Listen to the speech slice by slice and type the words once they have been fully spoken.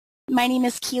My name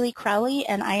is Keeley Crowley,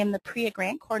 and I am the PREA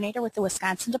Grant Coordinator with the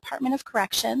Wisconsin Department of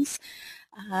Corrections,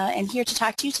 and here to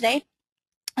talk to you today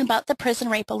about the Prison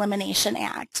Rape Elimination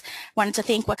Act. I wanted to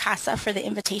thank WCASA for the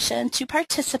invitation to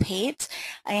participate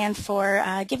and for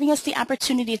giving us the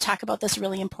opportunity to talk about this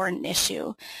really important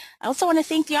issue. I also want to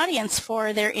thank the audience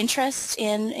for their interest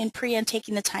in PREA and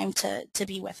taking the time to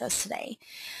be with us today.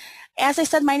 As I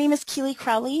said, my name is Keeley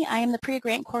Crowley. I am the PREA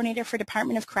Grant Coordinator for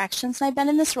Department of Corrections, and I've been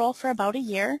in this role for about a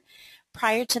year.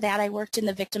 Prior to that, I worked in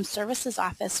the Victim Services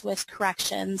Office with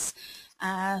Corrections,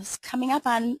 coming up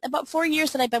on about 4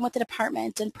 years that I've been with the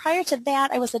department. And prior to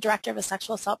that, I was the director of a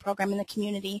sexual assault program in the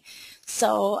community.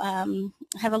 So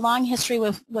have a long history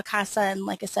with WCASA, and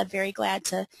like I said, very glad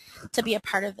to be a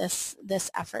part of this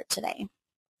effort today.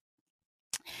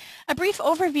 A brief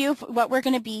overview of what we're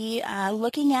going to be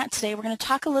looking at today. We're going to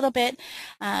talk a little bit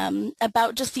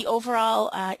about just the overall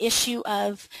issue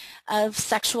of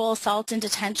sexual assault in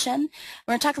detention.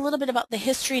 We're going to talk a little bit about the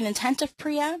history and intent of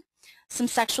PREA, some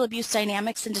sexual abuse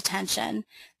dynamics in detention,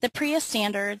 the PREA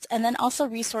standards, and then also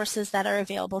resources that are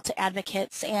available to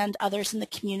advocates and others in the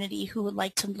community who would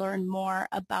like to learn more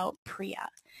about PREA.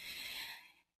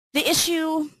 The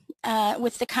issue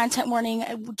with the content warning,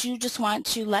 I do just want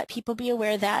to let people be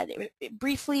aware that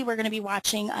briefly we're going to be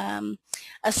watching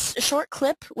a short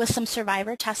clip with some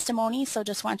survivor testimony, so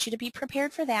just want you to be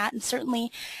prepared for that. And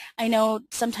certainly I know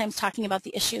sometimes talking about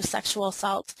the issue of sexual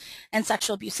assault and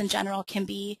sexual abuse in general can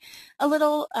be a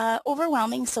little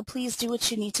overwhelming, so please do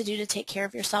what you need to do to take care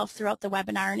of yourself throughout the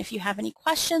webinar. And if you have any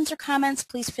questions or comments,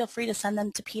 please feel free to send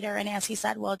them to Peter, and as he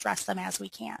said, we'll address them as we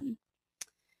can.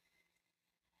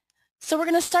 So we're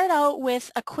going to start out with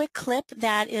a quick clip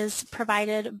that is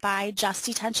provided by Just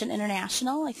Detention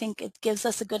International. I think it gives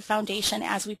us a good foundation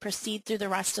as we proceed through the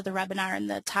rest of the webinar and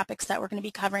the topics that we're going to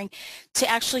be covering to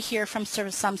actually hear from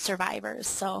some survivors.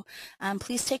 So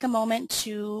please take a moment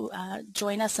to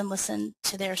join us and listen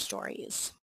to their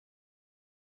stories.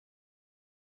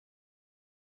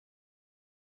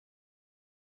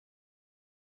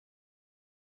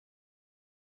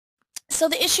 So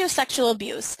the issue of sexual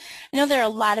abuse, I know there are a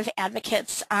lot of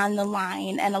advocates on the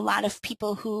line and a lot of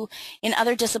people who in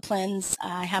other disciplines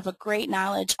have a great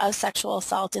knowledge of sexual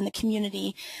assault in the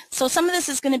community. So some of this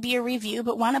is going to be a review,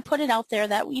 but want to put it out there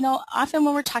that, you know, often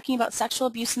when we're talking about sexual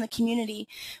abuse in the community,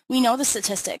 we know the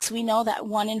statistics. We know that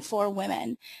 1 in 4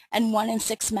 women and 1 in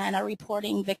 6 men are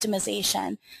reporting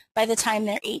victimization by the time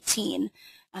they're 18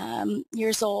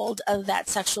 years old of that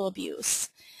sexual abuse.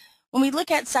 When we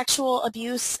look at sexual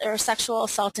abuse or sexual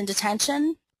assault in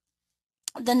detention,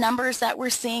 the numbers that we're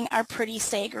seeing are pretty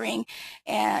staggering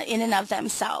in and of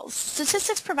themselves.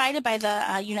 Statistics provided by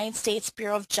the United States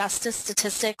Bureau of Justice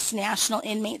Statistics National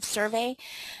Inmate Survey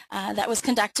that was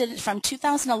conducted from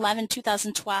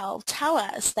 2011-2012 tell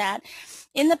us that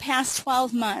in the past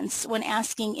 12 months, when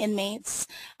asking inmates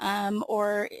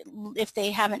or if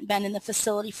they haven't been in the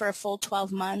facility for a full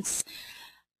 12 months,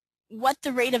 what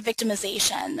the rate of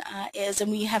victimization is,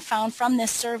 and we have found from this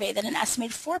survey that an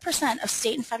estimated 4% of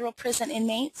state and federal prison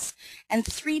inmates and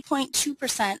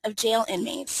 3.2% of jail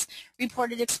inmates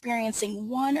reported experiencing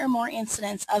 1 or more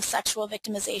incidents of sexual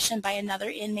victimization by another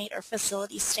inmate or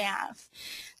facility staff.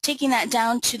 Taking that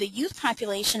down to the youth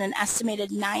population, an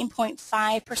estimated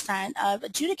 9.5% of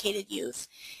adjudicated youth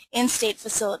in state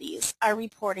facilities are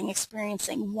reporting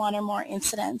experiencing 1 or more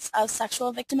incidents of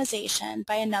sexual victimization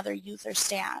by another youth or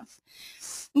staff.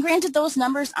 And granted, those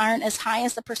numbers aren't as high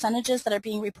as the percentages that are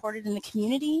being reported in the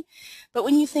community, but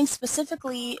when you think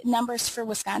specifically numbers for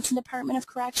Wisconsin Department of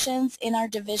Corrections in our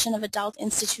Division of Adult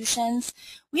Institutions,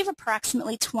 we have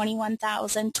approximately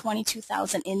 21,000,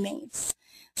 22,000 inmates.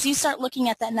 So you start looking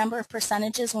at that number of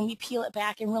percentages when we peel it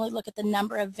back and really look at the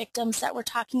number of victims that we're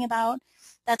talking about.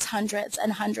 That's hundreds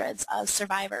and hundreds of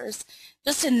survivors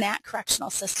just in that correctional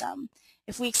system.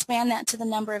 If we expand that to the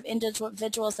number of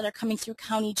individuals that are coming through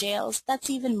county jails, that's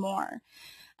even more.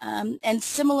 And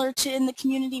similar to in the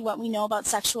community, what we know about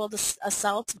sexual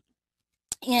assault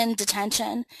in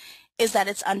detention is that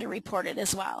it's underreported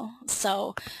as well.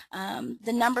 So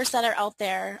the numbers that are out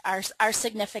there are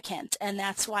significant, and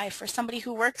that's why for somebody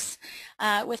who works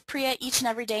with PREA each and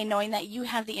every day, knowing that you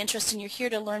have the interest and you're here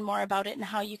to learn more about it and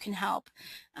how you can help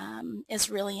is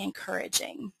really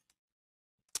encouraging.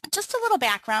 Just a little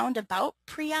background about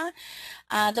PREA.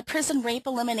 The Prison Rape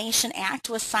Elimination Act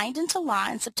was signed into law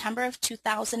in September of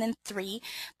 2003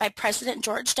 by President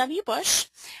George W. Bush,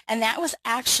 and that was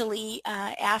actually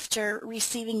after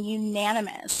receiving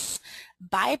unanimous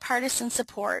bipartisan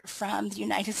support from the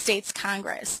United States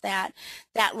Congress that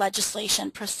legislation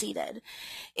proceeded.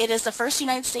 It is the first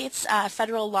United States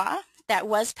federal law that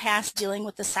was passed dealing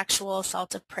with the sexual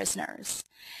assault of prisoners.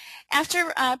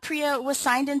 After PREA was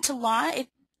signed into law, it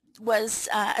was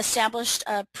established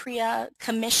a PREA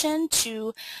commission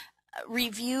to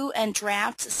review and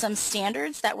draft some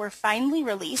standards that were finally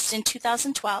released in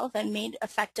 2012 and made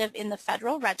effective in the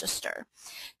Federal Register.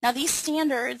 Now, these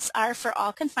standards are for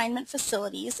all confinement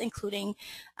facilities, including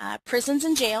prisons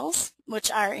and jails, which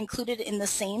are included in the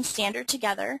same standard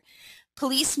together,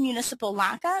 police municipal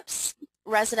lockups,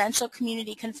 residential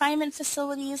community confinement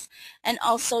facilities, and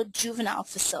also juvenile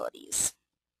facilities.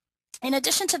 In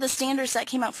addition to the standards that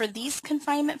came out for these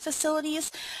confinement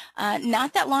facilities,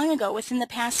 not that long ago, within the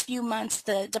past few months,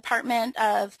 the Department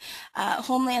of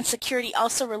Homeland Security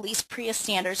also released PREA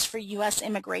standards for U.S.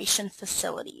 immigration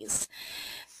facilities.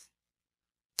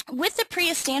 With the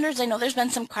PREA standards, I know there's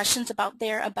been some questions about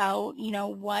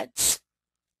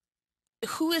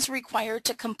who is required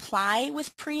to comply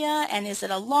with PREA, and is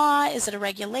it a law, is it a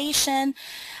regulation?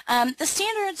 The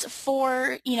standards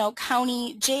for,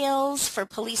 county jails, for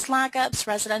police lockups,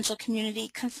 residential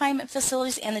community confinement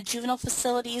facilities, and the juvenile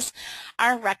facilities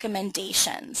are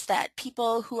recommendations that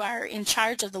people who are in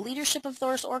charge of the leadership of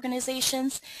those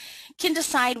organizations can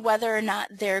decide whether or not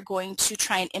they're going to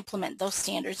try and implement those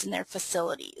standards in their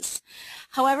facilities.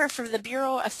 However, for the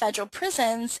Bureau of Federal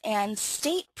Prisons and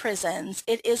state prisons,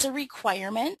 it is a requirement.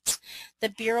 The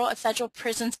Bureau of Federal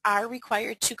Prisons are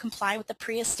required to comply with the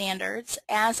PREA standards,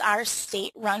 as are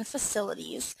state-run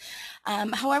facilities.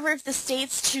 However, if the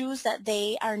states choose that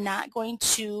they are not going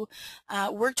to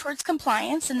work towards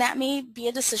compliance, and that may be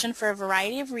a decision for a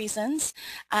variety of reasons,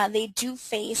 they do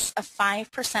face a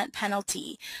 5%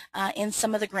 penalty in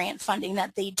some of the grant funding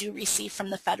that they do receive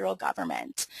from the federal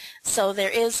government. So there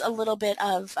is a little bit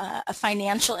of a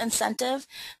financial incentive,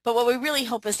 but what we really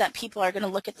hope is that people are going to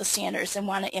look at the standards and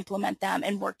want to implement them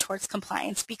and work towards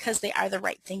compliance, because they are the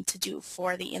right thing to do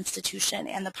for the institution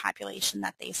and the population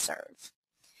that they serve.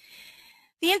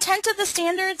 The intent of the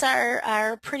standards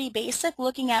are pretty basic.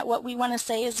 Looking at what we want to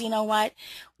say is, we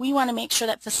want to make sure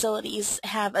that facilities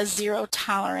have a zero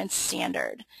tolerance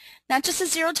standard. Not just a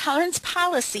zero tolerance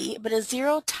policy, but a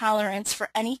zero tolerance for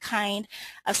any kind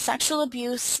of sexual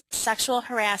abuse, sexual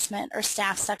harassment, or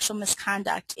staff sexual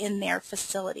misconduct in their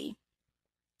facility.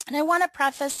 And I want to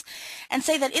preface and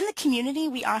say that in the community,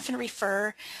 we often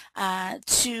refer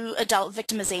to adult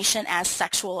victimization as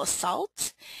sexual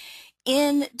assault.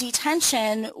 In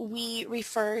detention, we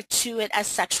refer to it as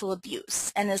sexual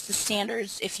abuse, and as the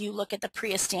standards, if you look at the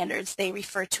PREA standards, they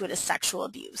refer to it as sexual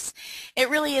abuse. It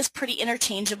really is pretty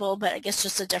interchangeable, but I guess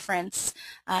just a difference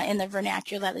in the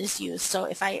vernacular that is used. So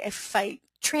if I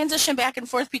transition back and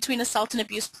forth between assault and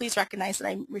abuse, please recognize that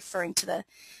I'm referring to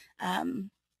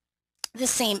the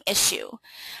same issue.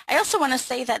 I also want to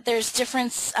say that there's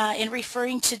difference in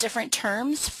referring to different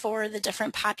terms for the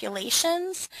different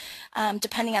populations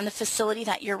depending on the facility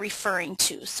that you're referring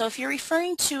to. So if you're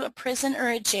referring to a prison or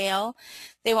a jail,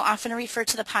 they will often refer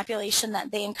to the population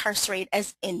that they incarcerate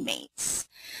as inmates.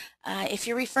 If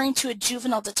you're referring to a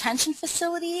juvenile detention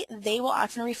facility, they will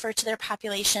often refer to their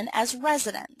population as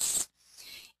residents.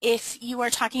 If you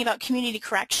are talking about community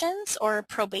corrections or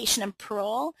probation and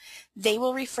parole, they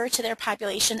will refer to their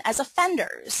population as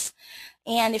offenders.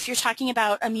 And if you're talking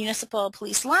about a municipal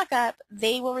police lockup,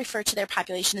 they will refer to their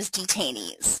population as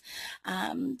detainees.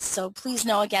 So please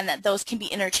know again that those can be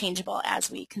interchangeable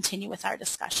as we continue with our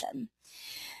discussion.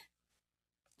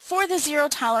 For the zero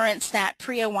tolerance that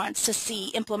PREA wants to see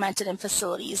implemented in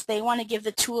facilities, they want to give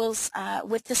the tools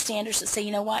with the standards that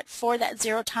say, for that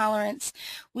zero tolerance,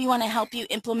 we want to help you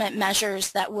implement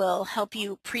measures that will help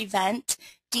you prevent,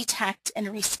 detect, and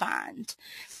respond.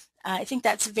 I think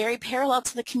that's very parallel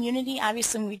to the community.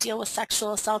 Obviously, when we deal with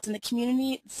sexual assault in the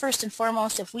community, first and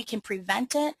foremost, if we can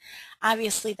prevent it,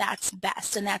 obviously that's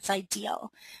best and that's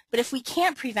ideal. But if we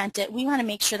can't prevent it, we want to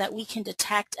make sure that we can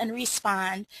detect and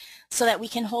respond so that we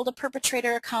can hold a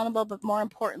perpetrator accountable, but more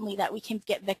importantly, that we can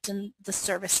get victims the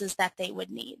services that they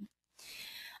would need.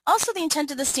 Also, the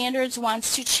intent of the standards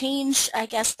wants to change, I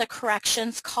guess, the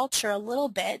corrections culture a little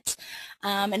bit,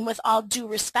 and with all due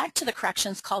respect to the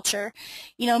corrections culture,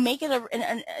 make it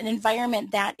an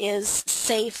environment that is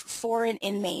safe for an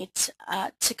inmate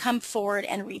to come forward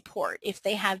and report if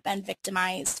they have been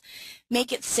victimized.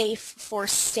 Make it safe for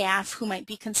staff who might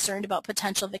be concerned about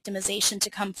potential victimization to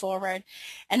come forward,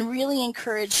 and really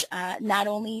encourage not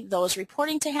only those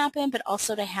reporting to happen, but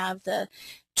also to have the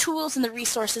tools and the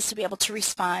resources to be able to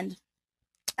respond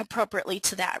appropriately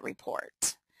to that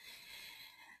report.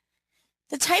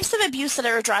 The types of abuse that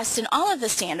are addressed in all of the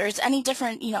standards, any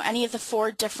of the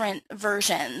 4 different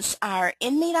versions, are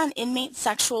inmate on inmate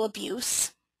sexual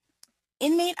abuse,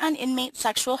 inmate on inmate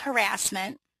sexual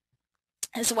harassment,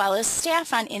 as well as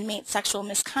staff on inmate sexual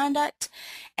misconduct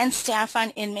and staff on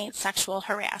inmate sexual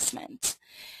harassment.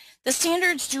 The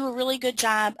standards do a really good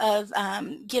job of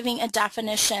giving a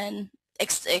definition,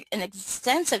 an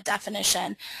extensive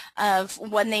definition of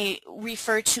when they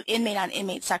refer to inmate on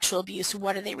inmate sexual abuse,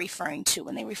 what are they referring to?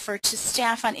 When they refer to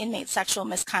staff on inmate sexual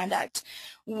misconduct,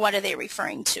 what are they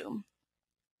referring to?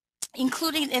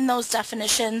 Including in those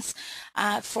definitions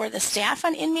for the staff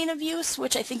on inmate abuse,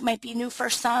 which I think might be new for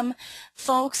some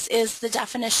folks, is the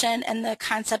definition and the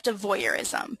concept of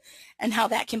voyeurism and how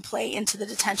that can play into the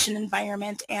detention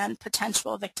environment and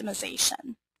potential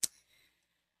victimization.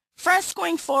 For us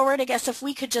going forward, I guess if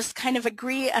we could just kind of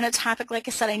agree on a topic, like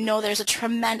I said, I know there's a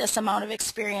tremendous amount of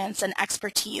experience and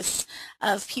expertise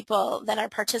of people that are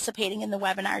participating in the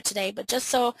webinar today, but just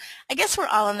so I guess we're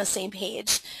all on the same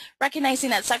page,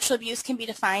 recognizing that sexual abuse can be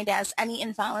defined as any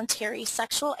involuntary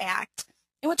sexual act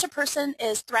in which a person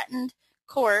is threatened,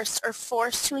 coerced, or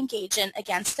forced to engage in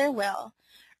against their will,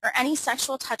 or any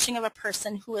sexual touching of a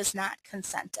person who is not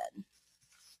consented.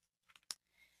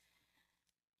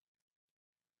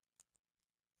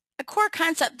 A core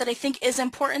concept that I think is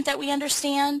important that we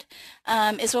understand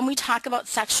is when we talk about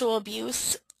sexual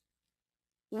abuse,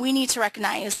 we need to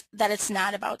recognize that it's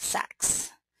not about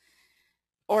sex,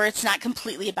 or it's not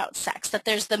completely about sex, that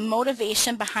there's the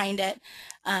motivation behind it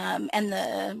and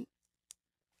the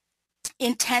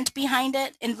intent behind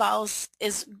it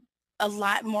is a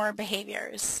lot more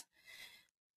behaviors.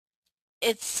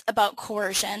 It's about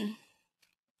coercion,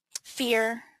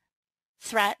 fear,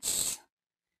 threats,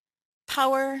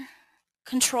 power,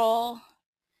 control,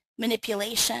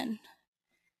 manipulation,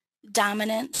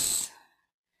 dominance,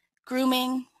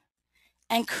 grooming,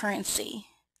 and currency.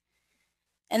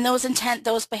 And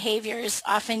those behaviors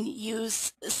often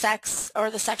use sex or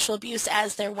the sexual abuse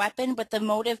as their weapon, but the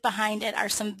motive behind it are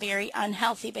some very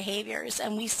unhealthy behaviors.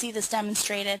 And we see this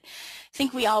demonstrated, I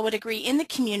think we all would agree, in the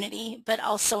community, but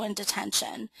also in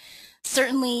detention.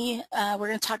 Certainly, we're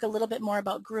going to talk a little bit more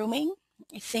about grooming.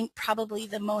 I think probably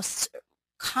the most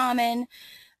common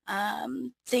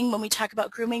thing when we talk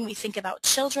about grooming, we think about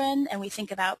children and we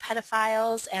think about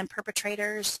pedophiles and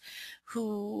perpetrators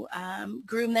who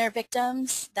groom their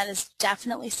victims. That is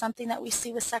definitely something that we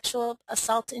see with sexual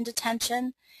assault in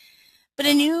detention. But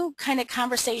a new kind of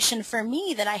conversation for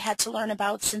me that I had to learn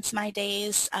about since my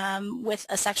days with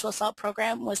a sexual assault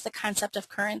program was the concept of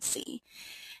currency.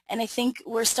 And I think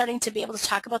we're starting to be able to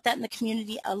talk about that in the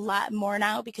community a lot more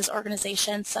now because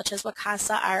organizations such as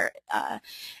WCASA are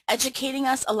educating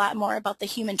us a lot more about the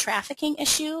human trafficking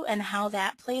issue and how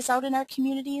that plays out in our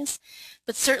communities.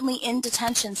 But certainly in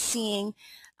detention, seeing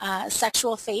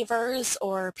sexual favors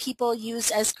or people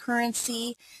used as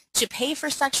currency to pay for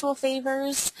sexual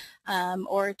favors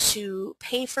or to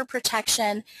pay for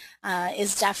protection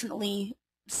is definitely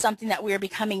something that we're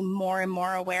becoming more and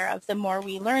more aware of the more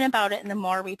we learn about it and the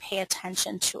more we pay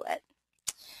attention to it.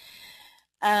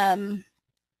 One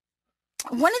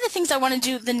of the things I want to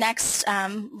do the next,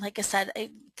 like I said,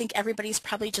 I think everybody's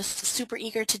probably just super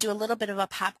eager to do a little bit of a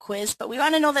pop quiz, but we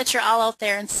want to know that you're all out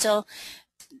there and still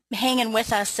hanging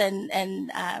with us and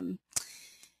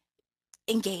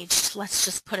engaged. Let's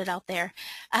just put it out there.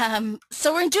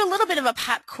 So we're going to do a little bit of a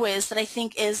pop quiz that I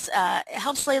think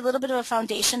helps lay a little bit of a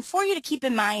foundation for you to keep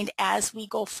in mind as we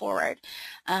go forward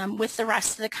with the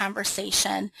rest of the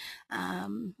conversation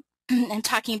and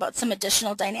talking about some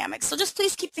additional dynamics. So just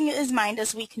please keep things in mind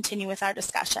as we continue with our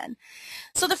discussion.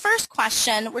 So the first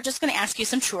question, we're just going to ask you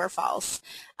some true or false.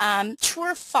 True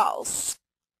or false?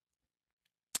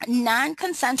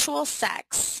 Non-consensual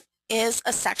sex is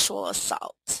a sexual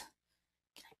assault.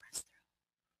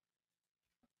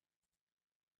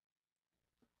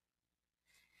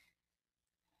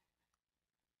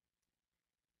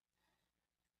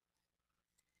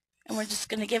 And we're just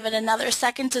going to give it another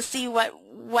second to see what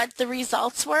the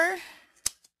results were.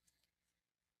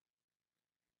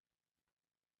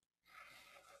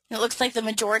 It looks like the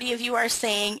majority of you are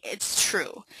saying it's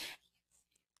true.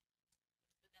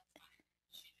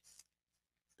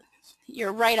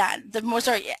 You're right on. The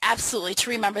majority, absolutely, to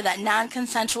remember that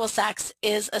non-consensual sex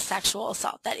is a sexual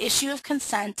assault. That issue of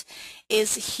consent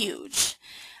is huge.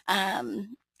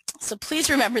 So please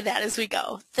remember that as we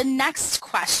go. The next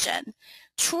question.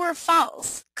 True or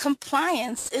false?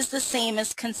 Compliance is the same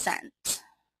as consent.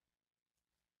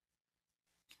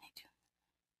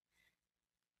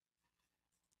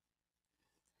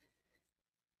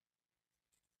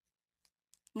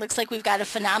 Looks like we've got a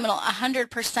phenomenal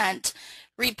 100%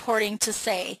 reporting to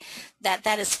say that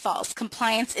that is false.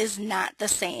 Compliance is not the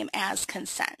same as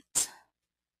consent.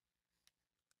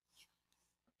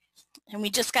 And we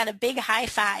just got a big high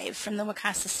five from the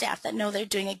WCASA staff that know they're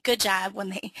doing a good job when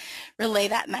they relay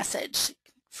that message.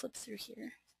 Flip through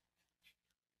here.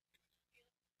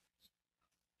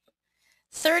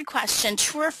 Third question,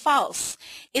 true or false?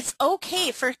 It's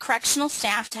okay for correctional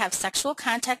staff to have sexual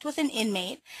contact with an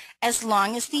inmate as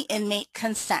long as the inmate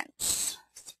consents.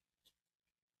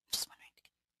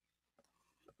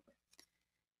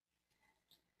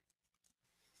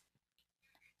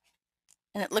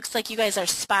 And it looks like you guys are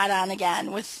spot on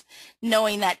again with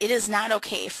knowing that it is not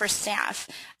okay for staff,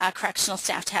 correctional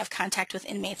staff, to have contact with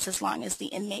inmates as long as the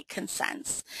inmate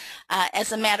consents.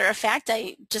 As a matter of fact,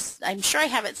 I'm sure I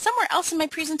have it somewhere else in my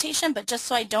presentation, but just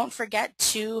so I don't forget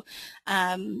to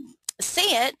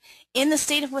say it, in the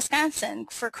state of Wisconsin,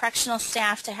 for correctional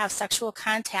staff to have sexual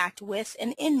contact with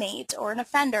an inmate or an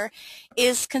offender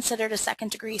is considered a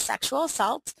second-degree sexual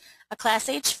assault, a Class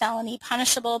H felony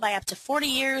punishable by up to 40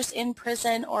 years in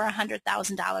prison or a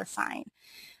 $100,000 fine.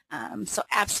 So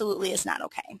absolutely is not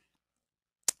okay.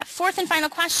 Fourth and final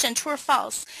question, true or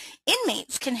false?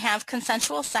 Inmates can have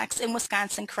consensual sex in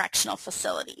Wisconsin correctional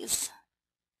facilities.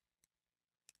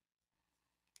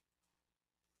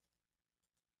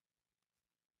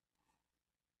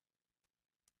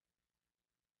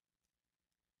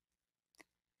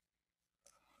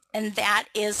 And that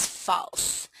is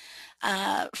false.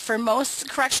 For most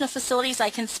correctional facilities, I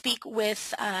can speak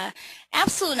with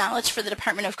absolute knowledge for the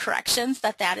Department of Corrections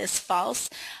that that is false.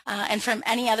 And from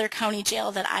any other county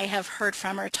jail that I have heard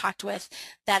from or talked with,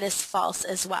 that is false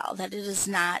as well, that it is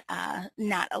not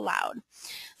allowed.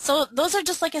 So those are,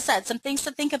 just like I said, some things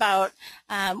to think about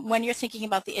when you're thinking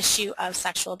about the issue of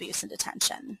sexual abuse in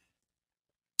detention.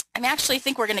 I actually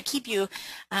think we're going to keep you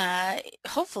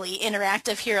hopefully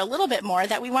interactive here a little bit more,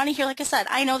 that we want to hear. Like I said,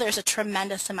 I know there's a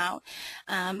tremendous amount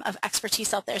of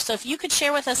expertise out there. So if you could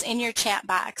share with us in your chat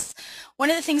box, one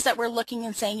of the things that we're looking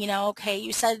and saying, you know, okay,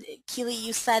 you said, Keeley,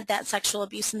 you said that sexual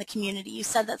abuse in the community, you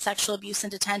said that sexual abuse in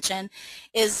detention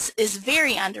is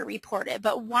very underreported,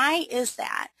 but why is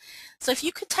that? So if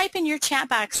you could type in your chat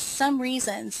box some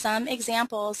reasons, some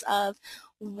examples of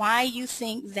why you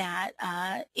think that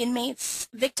inmates,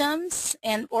 victims,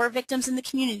 or victims in the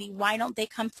community, why don't they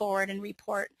come forward and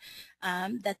report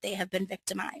that they have been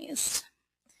victimized?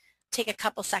 Take a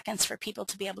couple seconds for people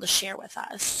to be able to share with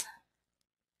us.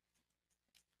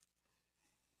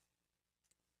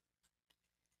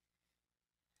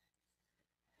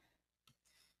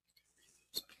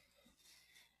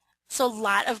 So a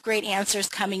lot of great answers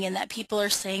coming in, that people are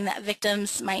saying that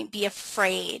victims might be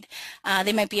afraid.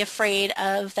 They might be afraid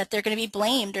of that they're going to be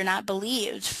blamed or not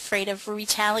believed, afraid of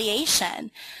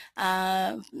retaliation,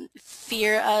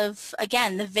 fear of,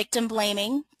 again, the victim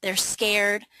blaming. They're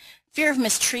scared, fear of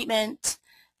mistreatment,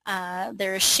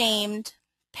 they're ashamed.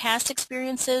 Past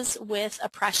experiences with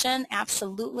oppression,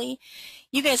 absolutely.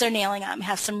 You guys are nailing them,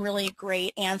 have some really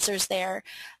great answers there.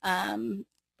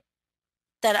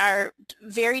 That are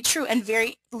very true and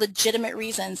very legitimate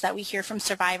reasons that we hear from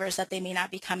survivors that they may not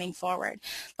be coming forward.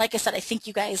 Like I said, I think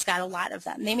you guys got a lot of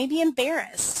them. They may be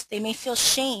embarrassed. They may feel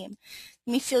shame.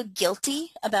 They may feel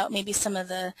guilty about maybe some of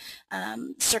the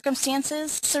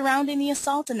circumstances surrounding the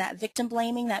assault, and that victim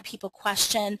blaming, that people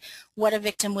question what a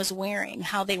victim was wearing,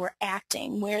 how they were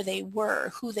acting, where they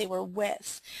were, who they were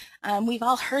with. We've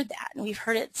all heard that, and we've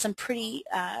heard it some pretty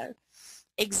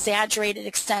exaggerated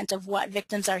extent of what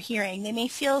victims are hearing. They may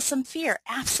feel some fear,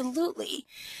 absolutely.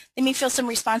 They may feel some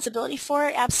responsibility for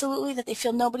it, absolutely, that they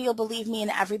feel nobody will believe me and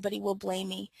everybody will blame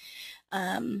me.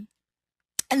 And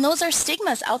those are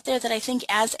stigmas out there that I think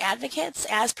as advocates,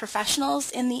 as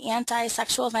professionals in the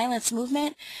anti-sexual violence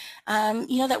movement,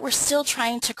 you know, that we're still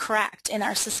trying to correct in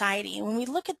our society. And when we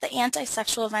look at the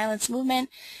anti-sexual violence movement,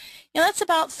 you know, that's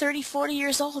about 30, 40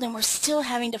 years old, and we're still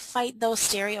having to fight those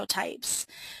stereotypes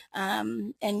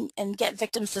and get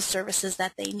victims the services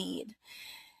that they need.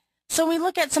 So we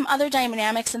look at some other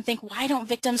dynamics and think, why don't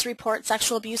victims report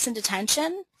sexual abuse in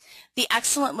detention? The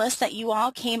excellent list that you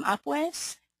all came up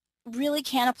with really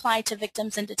can apply to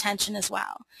victims in detention as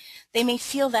well. They may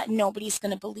feel that nobody's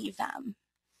going to believe them.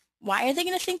 Why are they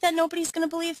going to think that nobody's going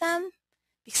to believe them?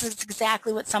 Because it's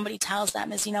exactly what somebody tells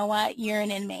them is, you know what, you're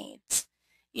an inmate.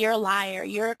 You're a liar,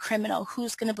 you're a criminal,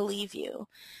 who's going to believe you?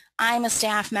 I'm a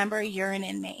staff member, you're an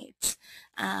inmate.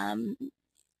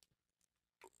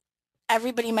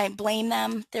 Everybody might blame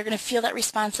them, they're going to feel that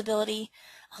responsibility.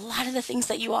 A lot of the things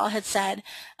that you all had said,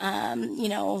 you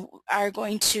know, are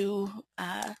going to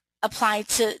apply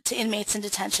to inmates in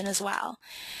detention as well.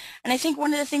 And I think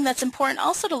one of the things that's important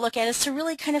also to look at is to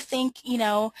really kind of think, you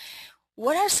know,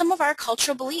 what are some of our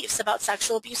cultural beliefs about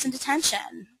sexual abuse in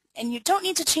detention? and you don't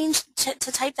need to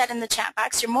to type that in the chat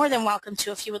box. You're more than welcome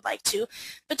to if you would like to,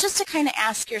 but just to kind of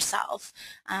ask yourself,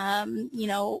 you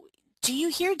know, do you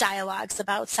hear dialogues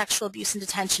about sexual abuse and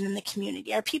detention in the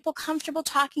community? Are people comfortable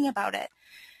talking about it?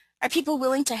 Are people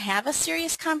willing to have a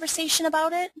serious conversation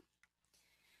about it?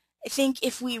 I think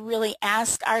if we really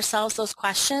ask ourselves those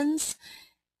questions,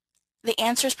 the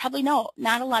answer is probably no.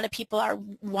 Not a lot of people are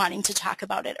wanting to talk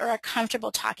about it or are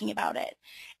comfortable talking about it.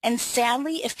 And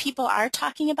sadly, if people are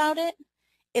talking about it,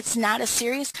 it's not a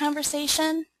serious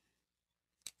conversation.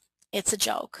 It's a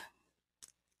joke.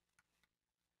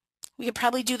 We could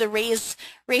probably do the raise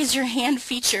your hand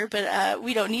feature, but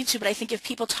we don't need to. But I think if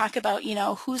people talk about, you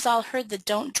know, who's all heard the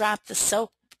don't drop the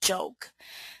soap joke?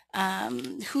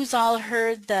 Who's all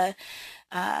heard the,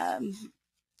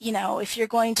 you know, if you're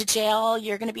going to jail,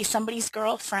 you're going to be somebody's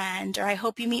girlfriend, or I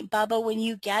hope you meet Bubba when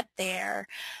you get there,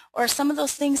 or some of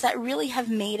those things that really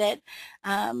have made it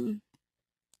a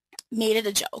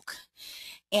joke.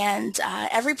 And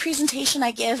every presentation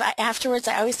I give, afterwards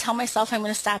I always tell myself I'm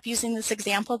going to stop using this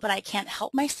example, but I can't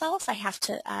help myself. I have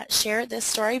to share this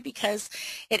story because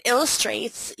it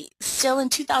illustrates, still in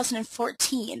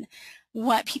 2014,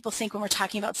 what people think when we're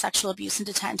talking about sexual abuse and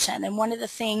detention. And one of the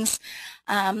things,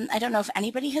 I don't know if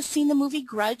anybody has seen the movie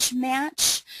Grudge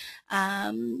Match,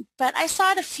 but I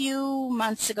saw it a few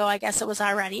months ago, I guess it was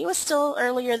already. It was still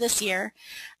earlier this year,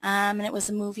 and it was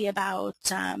a movie about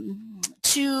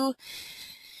two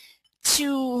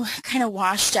kind of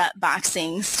washed up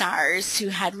boxing stars who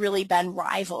had really been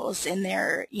rivals in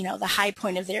their, you know, the high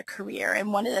point of their career.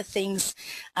 And one of the things,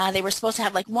 they were supposed to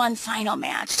have like one final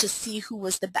match to see who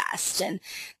was the best. And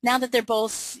now that they're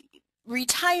both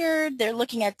retired, they're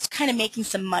looking at kind of making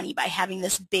some money by having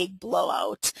this big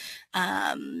blowout,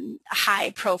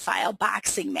 high profile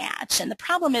boxing match. And the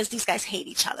problem is these guys hate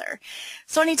each other.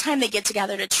 So anytime they get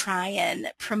together to try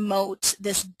and promote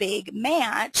this big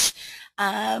match,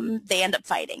 they end up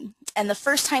fighting. And the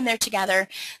first time they're together,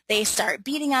 they start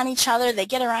beating on each other, they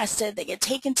get arrested, they get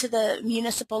taken to the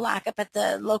municipal lockup at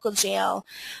the local jail.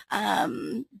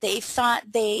 They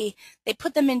thought they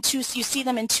put them in you see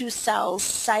them in two cells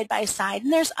side by side,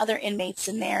 and there's other inmates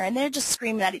in there, and they're just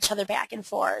screaming at each other back and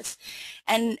forth.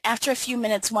 And after a few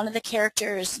minutes, one of the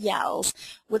characters yells,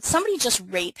 "Would somebody just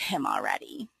rape him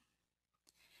already?"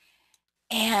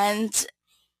 And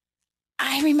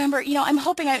I remember, you know, I'm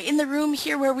hoping in the room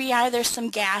here where we are, there's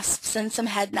some gasps and some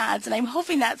head nods, and I'm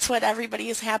hoping that's what everybody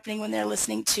is happening when they're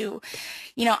listening to.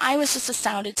 You know, I was just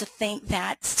astounded to think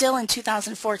that still in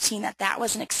 2014 that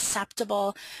was an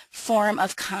acceptable form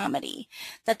of comedy,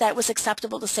 that was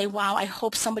acceptable to say, wow, I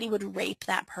hope somebody would rape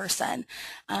that person.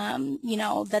 You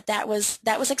know, that was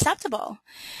acceptable.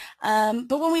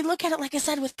 But when we look at it, like I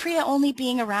said, with PREA only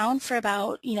being around for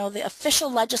about, you know, the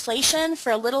official legislation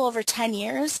for a little over 10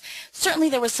 years, certainly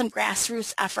there was some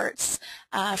grassroots efforts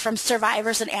from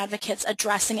survivors and advocates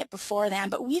addressing it before then,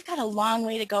 but we've got a long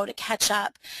way to go to catch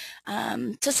up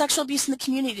to sexual abuse in the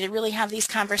community, to really have these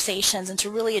conversations and to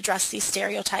really address these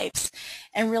stereotypes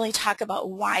and really talk about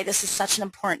why this is such an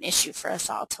important issue for us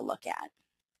all to look at.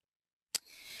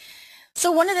 So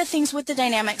one of the things with the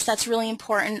dynamics that's really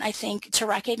important, I think, to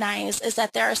recognize is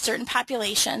that there are certain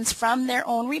populations from their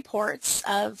own reports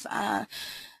of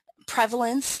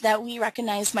prevalence that we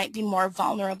recognize might be more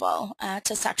vulnerable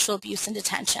to sexual abuse and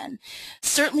detention.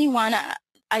 Certainly want to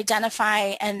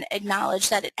identify and acknowledge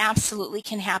that it absolutely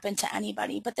can happen to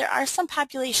anybody, but there are some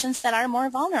populations that are more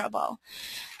vulnerable.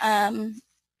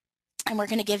 And we're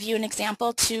going to give you an example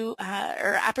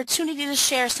or opportunity to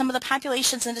share some of the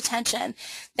populations in detention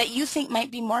that you think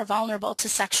might be more vulnerable to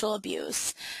sexual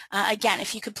abuse. Again,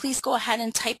 if you could please go ahead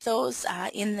and type those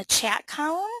in the chat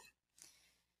column.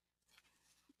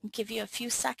 I'll give you a few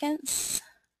seconds.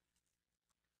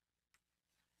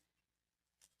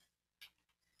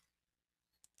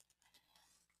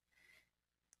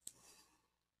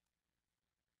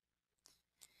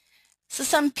 So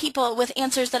some people with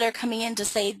answers that are coming in to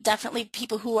say definitely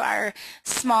people who are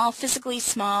small, physically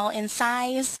small in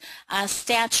size,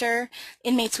 stature,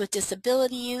 inmates with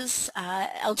disabilities,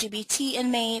 LGBT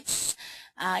inmates,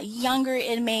 younger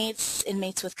inmates,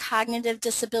 inmates with cognitive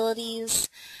disabilities,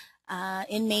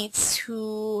 inmates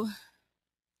who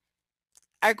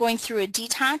are going through a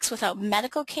detox without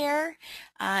medical care,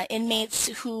 inmates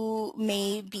who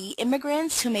may be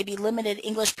immigrants, who may be limited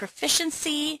English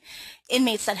proficiency,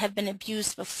 inmates that have been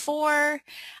abused before.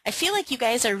 I feel like you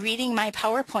guys are reading my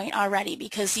PowerPoint already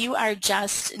because you are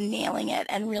just nailing it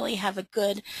and really have a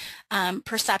good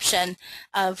perception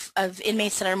of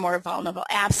inmates that are more vulnerable.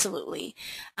 Absolutely.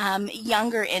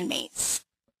 Younger inmates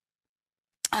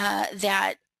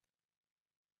that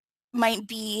might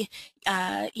be,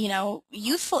 you know,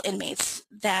 youthful inmates.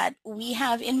 That we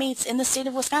have inmates in the state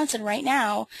of Wisconsin right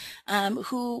now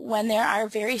who, when there are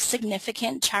very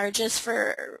significant charges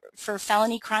for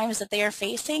felony crimes that they are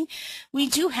facing, we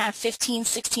do have 15,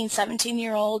 16,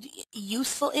 17-year-old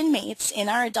youthful inmates in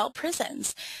our adult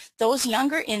prisons. Those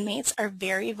younger inmates are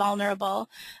very vulnerable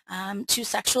to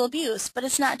sexual abuse, but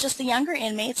it's not just the younger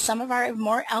inmates. Some of our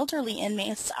more elderly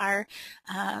inmates are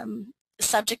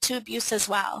subject to abuse as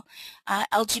well.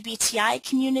 LGBTI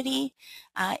community,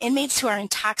 inmates who are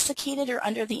intoxicated or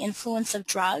under the influence of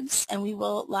drugs, and we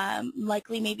will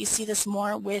likely maybe see this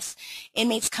more with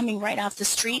inmates coming right off the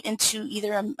street into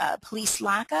either a police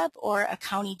lockup or a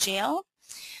county jail.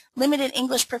 Limited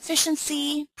English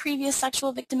proficiency, previous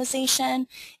sexual victimization,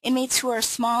 inmates who are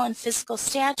small in physical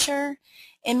stature,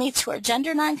 inmates who are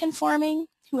gender nonconforming,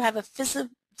 who have a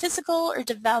physical or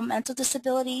developmental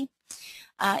disability,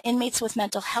 inmates with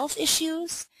mental health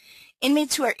issues,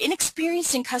 inmates who are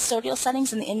inexperienced in custodial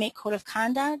settings in the Inmate Code of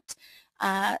Conduct,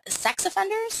 sex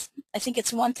offenders. I think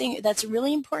it's one thing that's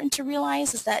really important to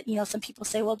realize is that, you know, some people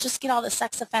say, well, just get all the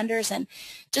sex offenders and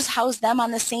just house them on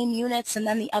the same units, and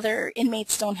then the other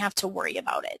inmates don't have to worry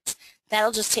about it.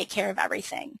 That'll just take care of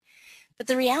everything. But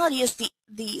the reality is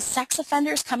the sex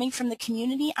offenders coming from the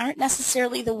community aren't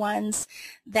necessarily the ones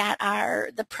that are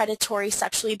the predatory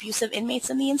sexually abusive inmates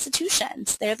in the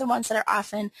institutions. They're the ones that are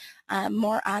often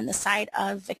more on the side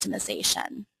of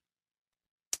victimization.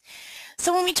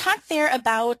 So when we talk there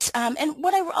about, and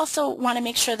what I also want to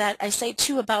make sure that I say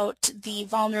too about the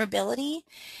vulnerability,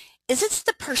 is it's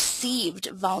the perceived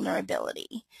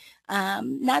vulnerability.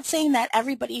 Not saying that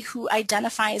everybody who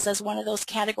identifies as one of those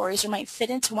categories or might fit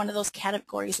into one of those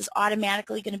categories is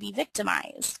automatically going to be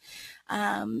victimized.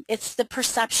 It's the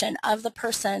perception of the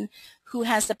person who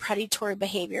has the predatory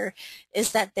behavior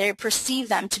is that they perceive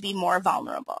them to be more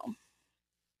vulnerable.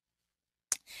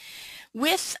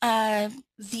 With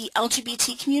the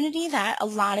LGBT community, that a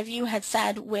lot of you had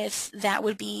said with that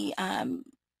would be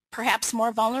perhaps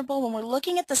more vulnerable. When we're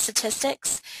looking at the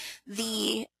statistics,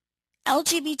 the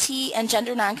LGBT and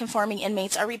gender nonconforming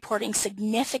inmates are reporting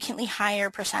significantly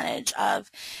higher percentage of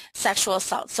sexual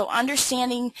assault. So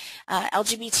understanding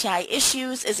LGBTI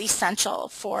issues is essential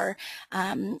for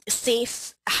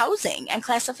safe housing and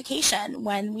classification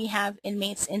when we have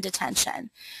inmates in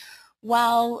detention.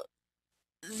 While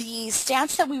the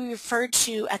stats that we referred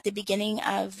to at the beginning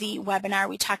of the webinar,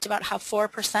 we talked about how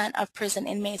 4% of prison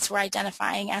inmates were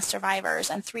identifying as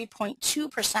survivors and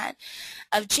 3.2%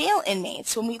 of jail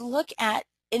inmates. When we look at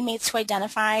inmates who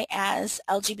identify as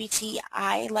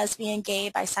LGBTI, lesbian,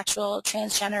 gay, bisexual,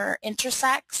 transgender,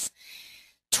 intersex,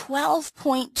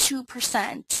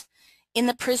 12.2% in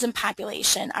the prison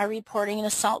population are reporting an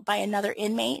assault by another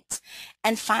inmate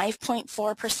and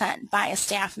 5.4% by a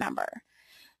staff member.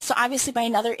 So obviously by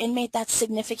another inmate, that's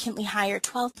significantly higher,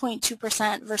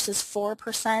 12.2% versus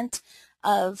 4%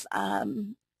 of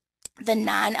the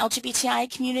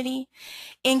non-LGBTI community.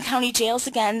 In county jails,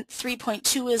 again,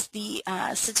 3.2 is the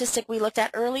statistic we looked at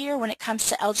earlier. When it comes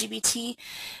to LGBT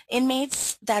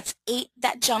inmates, that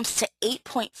jumps to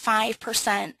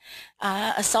 8.5%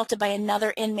 assaulted by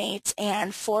another inmate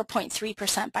and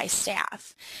 4.3% by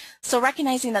staff. So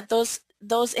recognizing that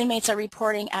those inmates are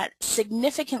reporting at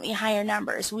significantly higher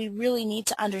numbers, we really need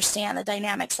to understand the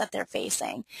dynamics that they're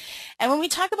facing. And when we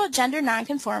talk about gender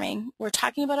nonconforming, we're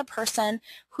talking about a person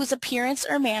whose appearance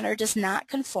or manner does not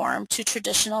conform to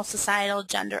traditional societal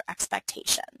gender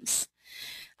expectations.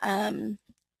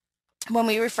 When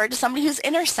we refer to somebody who's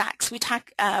intersex,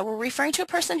 we're referring to a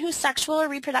person whose sexual or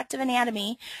reproductive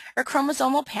anatomy or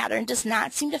chromosomal pattern does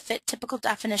not seem to fit typical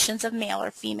definitions of male or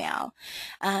female.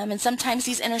 And sometimes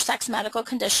these intersex medical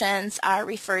conditions are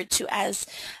referred to as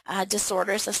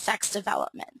disorders of sex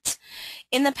development.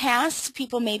 In the past,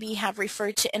 people maybe have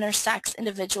referred to intersex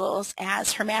individuals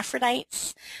as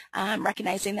hermaphrodites,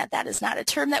 recognizing that that is not a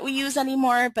term that we use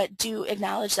anymore, but do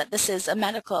acknowledge that this is a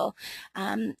medical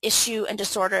issue and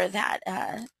disorder that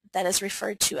is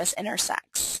referred to as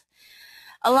intersex.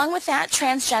 Along with that,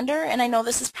 transgender, and I know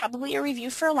this is probably a review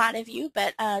for a lot of you,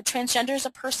 but transgender is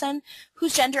a person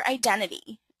whose gender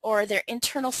identity or their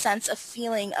internal sense of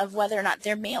feeling of whether or not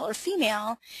they're male or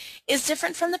female is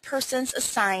different from the person's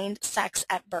assigned sex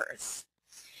at birth.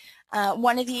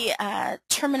 One of the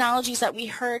terminologies that we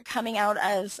heard coming out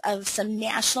of some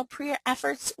national PREA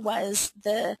efforts was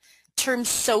the term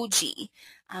SOGI.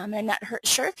 I'm not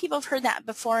sure if people have heard that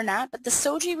before or not, but the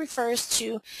SOGI refers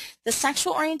to the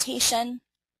sexual orientation,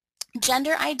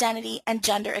 gender identity, and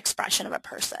gender expression of a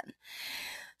person.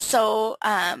 So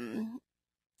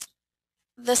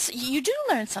You do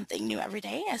learn something new every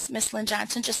day, as Miss Lynn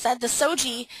Johnson just said. The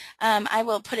SOGI, I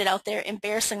will put it out there,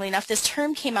 embarrassingly enough, this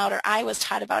term came out, or I was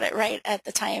taught about it right at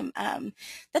the time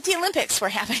that the Olympics were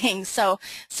happening. So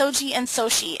SOGI and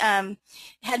SOSHI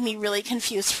had me really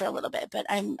confused for a little bit, but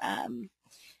I'm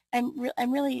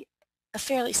really a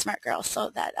fairly smart girl, so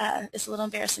that is a little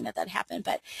embarrassing that happened.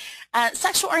 But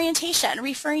sexual orientation,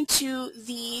 referring to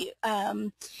the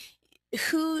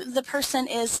who the person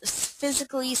is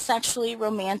physically, sexually,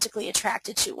 romantically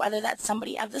attracted to, whether that's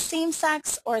somebody of the same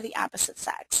sex or the opposite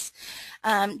sex.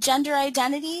 Gender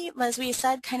identity, as we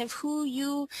said, kind of who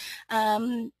you,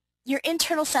 your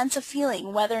internal sense of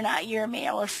feeling, whether or not you're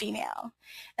male or female.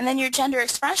 And then your gender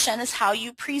expression is how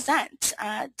you present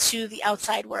to the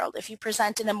outside world, if you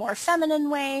present in a more feminine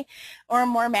way or a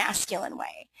more masculine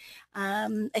way.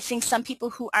 I think some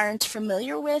people who aren't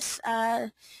familiar with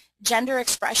gender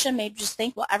expression may just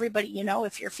think, well, everybody, you know,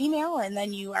 if you're female and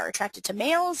then you are attracted to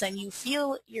males and you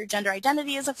feel your gender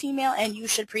identity as a female and you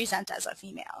should present as a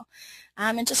female.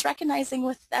 And just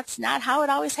recognizing that's not how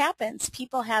it always happens.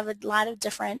 People have a lot of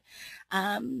different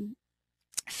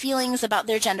feelings about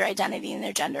their gender identity and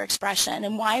their gender expression,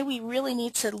 and why we really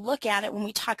need to look at it when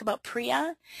we talk about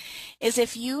PREA is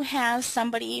if you have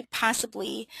somebody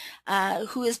possibly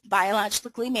who is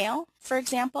biologically male, for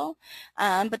example,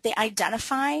 but they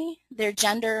identify their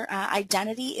gender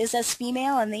identity is as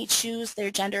female and they choose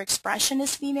their gender expression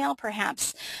as female.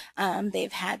 Perhaps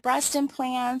they've had breast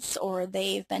implants or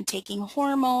they've been taking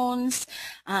hormones.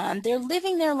 They're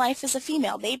living their life as a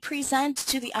female. They present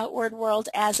to the outward world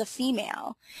as a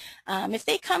female. If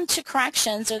they come to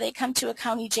corrections or they come to a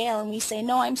county jail and we say,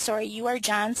 no, I'm sorry, you are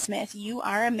John Smith, you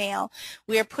are a male,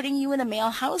 we are putting you in a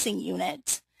male housing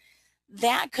unit,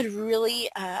 that could really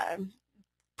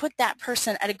put that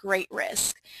person at a great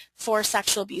risk for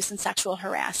sexual abuse and sexual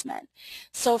harassment.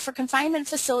 So for confinement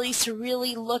facilities to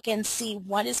really look and see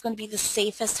what is going to be the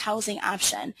safest housing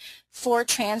option for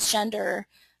transgender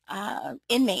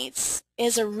inmates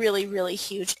is a really, really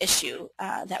huge issue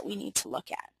that we need to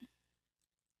look at.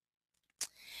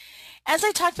 As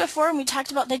I talked before, when we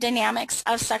talked about the dynamics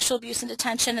of sexual abuse in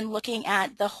detention and looking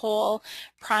at the whole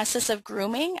process of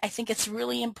grooming, I think it's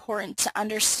really important to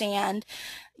understand,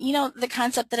 you know, the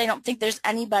concept that I don't think there's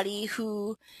anybody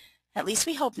who, at least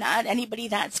we hope not, anybody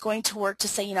that's going to work to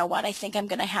say, you know what, I think I'm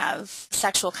going to have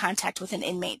sexual contact with an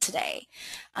inmate today.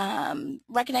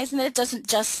 Recognizing that it doesn't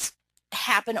just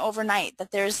happen overnight,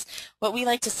 that there's what we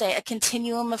like to say a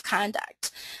continuum of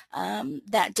conduct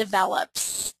that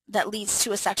develops, that leads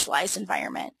to a sexualized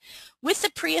environment. With the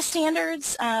PREA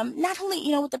standards, not only,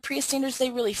 you know, with the PREA standards,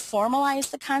 they really formalize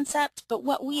the concept, but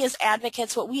what we as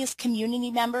advocates, what we as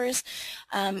community members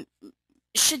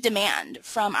should demand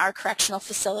from our correctional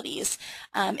facilities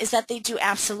is that they do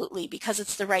absolutely, because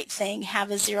it's the right thing,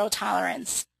 have a zero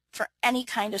tolerance for any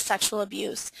kind of sexual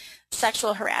abuse,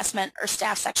 sexual harassment, or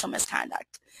staff sexual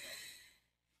misconduct.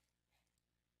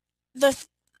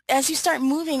 As you start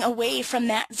moving away from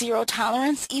that zero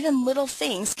tolerance, even little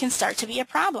things can start to be a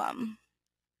problem.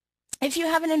 If you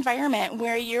have an environment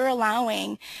where you're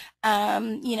allowing,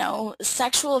 you know,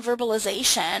 sexual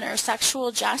verbalization or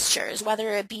sexual gestures, whether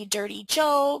it be dirty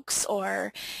jokes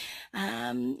or,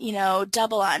 you know,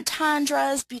 double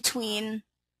entendres between,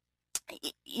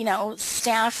 you know,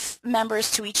 staff members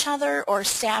to each other or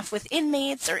staff with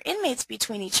inmates or inmates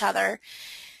between each other,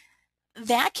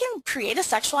 that can create a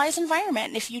sexualized environment.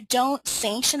 And if you don't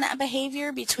sanction that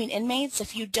behavior between inmates,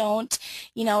 if you don't,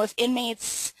 you know, if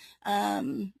inmates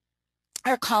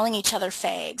are calling each other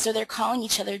fags, or they're calling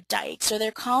each other dykes, or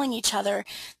they're calling each other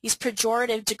these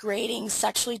pejorative, degrading,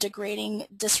 sexually degrading,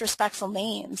 disrespectful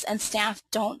names, and staff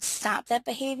don't stop that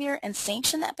behavior and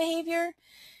sanction that behavior,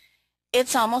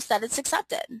 it's almost that it's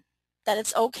accepted, that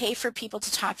it's okay for people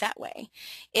to talk that way.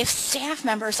 If staff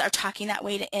members are talking that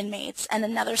way to inmates and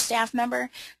another staff member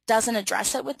doesn't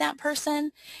address it with that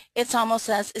person, it's almost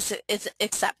as it's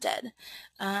accepted.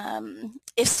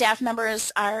 If staff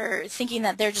members are thinking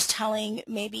that they're just telling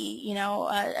maybe, you know,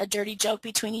 a dirty joke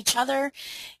between each other,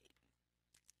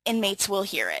 inmates will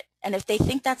hear it. And if they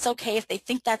think that's okay, if they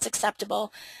think that's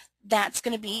acceptable, that's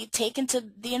going to be taken to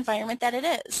the environment that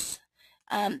it is.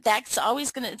 That's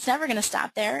always going to, it's never going to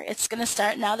stop there. It's going to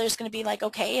start, now there's going to be like,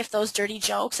 okay, if those dirty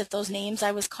jokes, if those names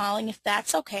I was calling, if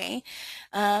that's okay,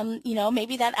 you know,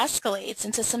 maybe that escalates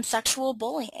into some sexual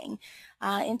bullying,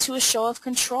 into a show of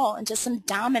control, into some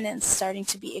dominance starting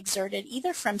to be exerted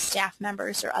either from staff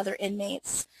members or other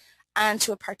inmates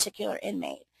onto a particular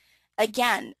inmate.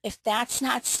 Again, if that's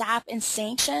not stopped and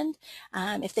sanctioned,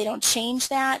 if they don't change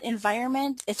that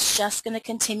environment, it's just going to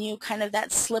continue kind of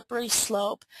that slippery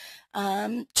slope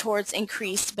towards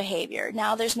increased behavior.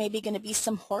 Now there's maybe going to be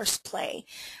some horseplay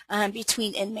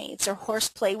between inmates, or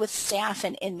horseplay with staff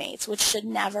and inmates, which should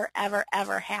never, ever,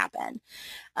 ever happen.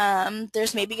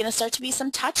 There's maybe going to start to be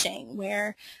some touching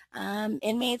where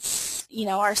inmates,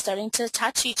 are starting to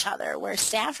touch each other, where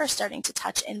staff are starting to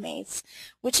touch inmates,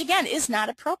 which again is not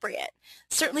appropriate.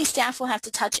 Certainly staff will have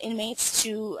to touch inmates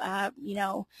to,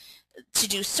 to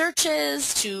do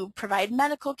searches, to provide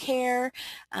medical care,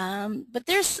 but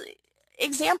there's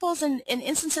examples and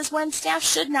instances when staff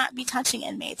should not be touching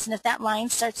inmates, and if that line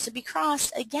starts to be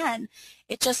crossed, again,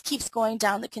 it just keeps going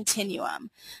down the continuum.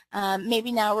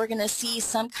 Maybe now we're going to see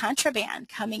some contraband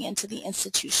coming into the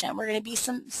institution. We're going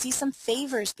to see some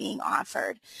favors being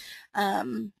offered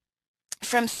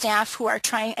from staff who are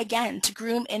trying, again, to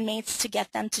groom inmates to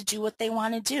get them to do what they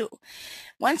want to do.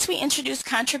 Once we introduce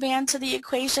contraband to the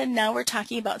equation, now we're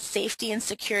talking about safety and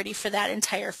security for that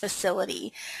entire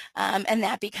facility, and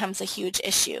that becomes a huge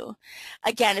issue.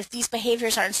 Again, if these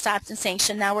behaviors aren't stopped and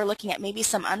sanctioned, now we're looking at maybe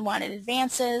some unwanted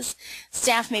advances.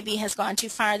 Staff maybe has gone too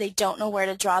far. They don't know where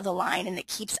to draw the line, and it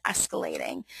keeps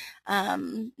escalating.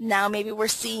 Now maybe we're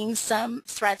seeing some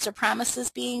threats or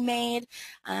promises being made.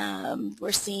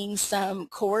 We're seeing some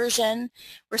coercion.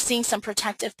 We're seeing some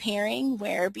protective pairing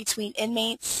where between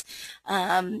inmates,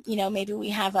 maybe we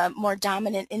have a more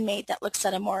dominant inmate that looks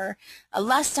at a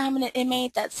less dominant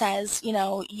inmate that says,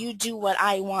 you do what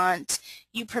I want,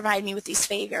 you provide me with these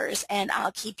favors, and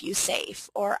I'll keep you safe,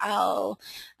 or I'll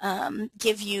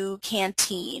give you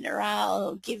canteen, or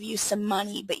I'll give you some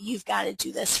money, but you've got to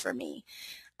do this for me.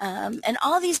 And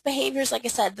all these behaviors, like I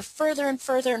said, the further and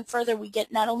further and further we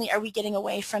get, not only are we getting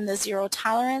away from the zero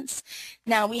tolerance,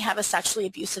 now we have a sexually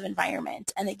abusive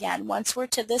environment. And again, once we're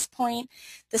to this point,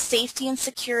 the safety and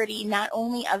security not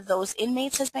only of those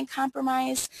inmates has been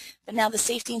compromised, but now the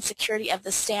safety and security of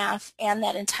the staff and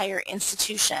that entire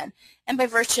institution. And by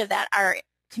virtue of that, our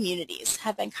communities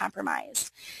have been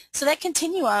compromised. So that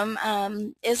continuum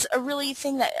is a really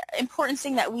important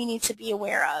thing that we need to be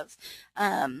aware of.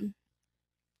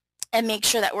 And make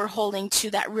sure that we're holding to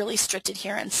that really strict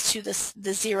adherence to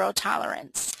the zero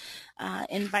tolerance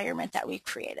environment that we've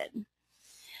created.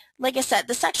 Like I said,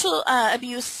 the sexual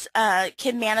abuse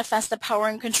can manifest the power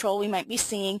and control. We might be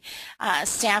seeing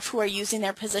staff who are using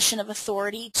their position of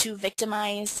authority to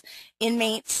victimize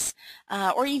inmates,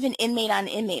 or even inmate on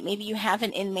inmate. Maybe you have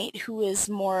an inmate who is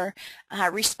more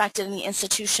respected in the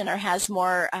institution, or has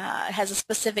a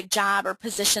specific job or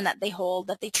position that they hold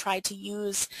that they try to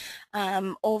use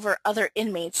over other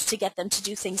inmates to get them to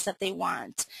do things that they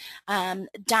want.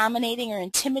 Dominating or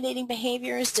intimidating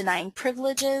behaviors, denying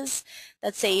privileges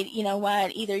that say, you know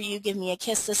what, either you give me a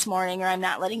kiss this morning, or I'm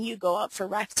not letting you go out for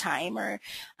rec time, or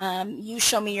you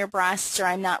show me your breasts, or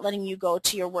I'm not letting you go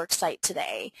to your work site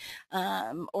today,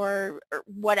 or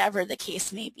whatever the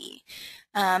case may be.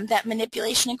 That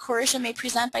manipulation and coercion may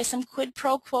present by some quid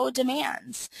pro quo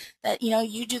demands that,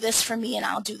 you do this for me and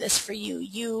I'll do this for you.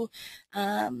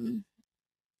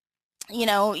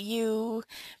 You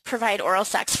provide oral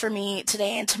sex for me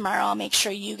today, and tomorrow I'll make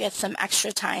sure you get some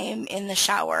extra time in the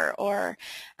shower, or,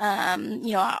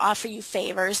 I'll offer you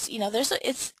favors.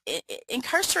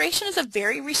 Incarceration is a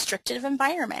very restrictive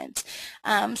environment.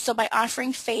 So by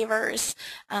offering favors,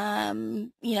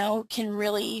 can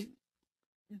really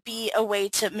be a way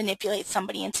to manipulate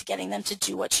somebody into getting them to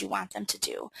do what you want them to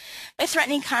do. By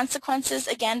threatening consequences,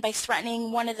 again, by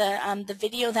threatening, one of the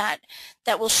video that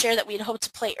we'll share that we had hoped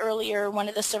to play earlier, one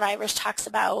of the survivors talks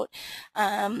about,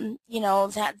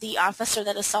 that the officer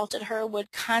that assaulted her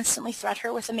would constantly threaten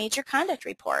her with a major conduct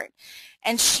report.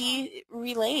 And she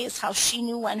relays how she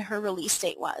knew when her release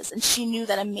date was, and she knew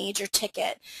that a major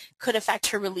ticket could affect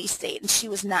her release date, and she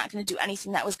was not going to do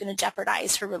anything that was going to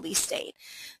jeopardize her release date.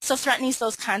 So threatening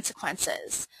those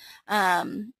consequences.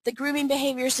 The grooming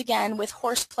behaviors, again, with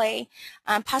horseplay,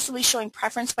 possibly showing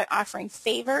preference by offering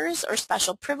favors or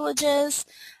special privileges,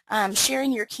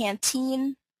 sharing your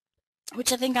canteen,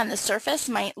 which I think on the surface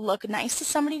might look nice to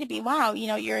somebody to be, wow,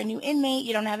 you're a new inmate,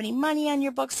 you don't have any money on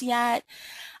your books yet.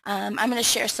 I'm going to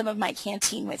share some of my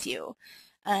canteen with you.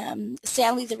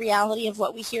 Sadly, the reality of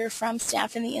what we hear from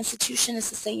staff in the institution is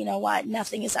to say, you know what,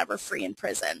 nothing is ever free in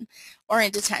prison or in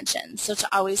detention. So to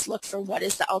always look for what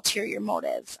is the ulterior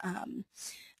motive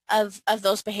of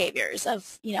those behaviors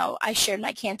of, I shared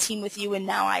my canteen with you and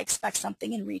now I expect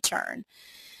something in return.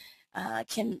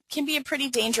 Can be a pretty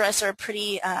dangerous or a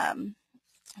pretty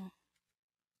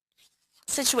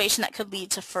situation that could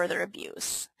lead to further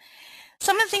abuse.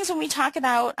 Some of the things when we talk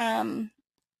about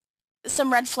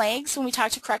some red flags when we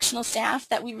talk to correctional staff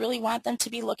that we really want them to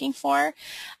be looking for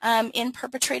in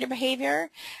perpetrator behavior.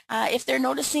 If they're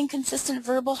noticing consistent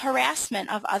verbal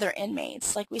harassment of other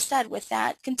inmates, like we said, with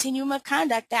that continuum of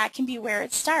conduct, that can be where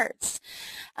it starts.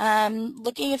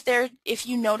 Looking if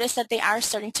you notice that they are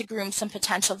starting to groom some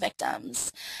potential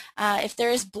victims. If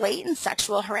there is blatant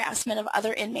sexual harassment of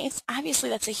other inmates, obviously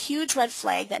that's a huge red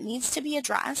flag that needs to be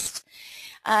addressed.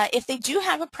 If they do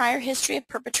have a prior history of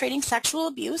perpetrating sexual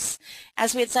abuse,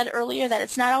 as we had said earlier, that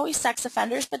it's not always sex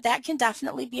offenders, but that can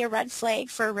definitely be a red flag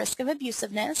for a risk of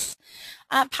abusiveness.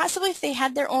 Possibly if they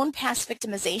had their own past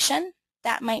victimization,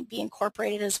 that might be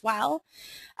incorporated as well.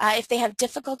 If they have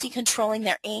difficulty controlling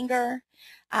their anger,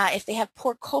 if they have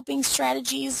poor coping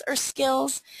strategies or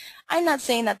skills. I'm not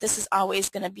saying that this is always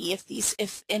going to be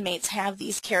if inmates have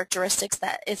these characteristics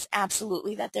that it's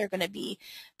absolutely that they're going to be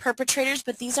perpetrators,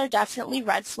 but these are definitely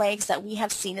red flags that we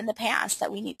have seen in the past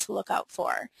that we need to look out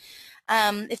for.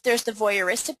 If there's the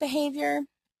voyeuristic behavior,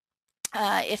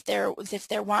 if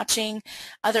they're watching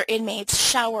other inmates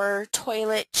shower,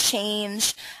 toilet,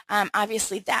 change,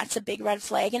 obviously that's a big red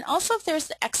flag. And also if there's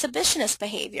the exhibitionist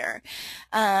behavior,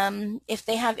 if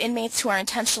they have inmates who are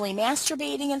intentionally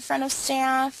masturbating in front of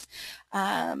staff,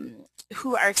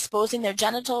 who are exposing their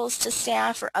genitals to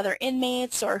staff or other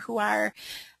inmates, or who are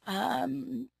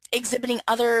exhibiting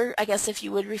other, I guess if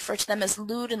you would refer to them as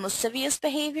lewd and lascivious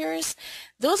behaviors,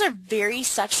 those are very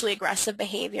sexually aggressive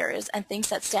behaviors and things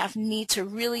that staff need to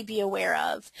really be aware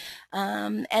of,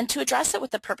 and to address it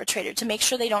with the perpetrator to make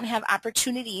sure they don't have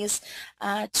opportunities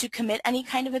to commit any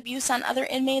kind of abuse on other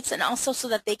inmates, and also so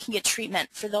that they can get treatment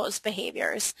for those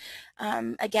behaviors.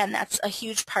 Again, that's a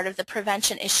huge part of the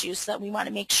prevention issue, so that we want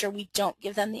to make sure we don't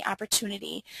give them the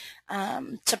opportunity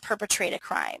to perpetrate a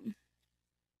crime.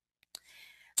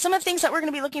 Some of the things that we're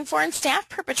going to be looking for in staff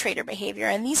perpetrator behavior,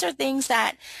 and these are things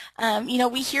that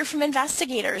we hear from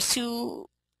investigators who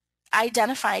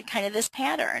identified kind of this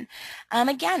pattern.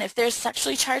 Again, if there's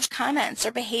sexually charged comments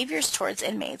or behaviors towards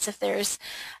inmates, if there's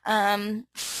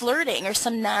flirting or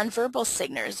some nonverbal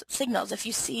signals, if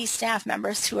you see staff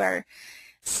members who are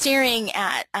staring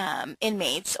at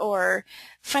inmates or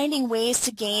finding ways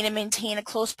to gain and maintain a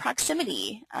close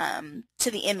proximity to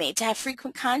the inmate, to have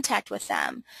frequent contact with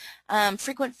them,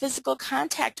 frequent physical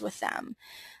contact with them.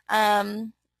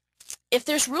 If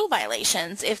there's rule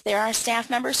violations, if there are staff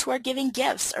members who are giving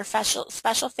gifts or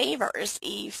special favors,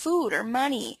 food or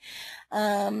money,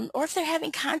 or if they're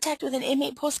having contact with an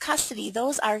inmate post-custody,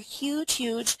 those are huge,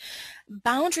 huge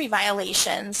boundary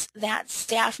violations that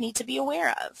staff need to be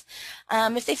aware of.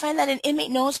 If they find that an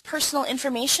inmate knows personal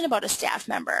information about a staff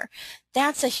member,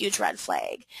 that's a huge red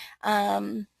flag.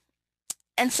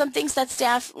 And some things that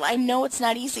staff, I know it's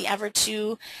not easy ever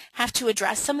to have to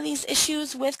address some of these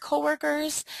issues with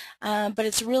coworkers, but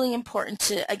it's really important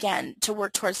to, again, to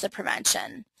work towards the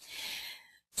prevention.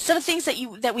 Some things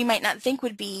that we might not think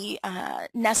would be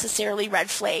necessarily red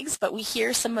flags, but we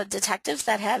hear some of the detectives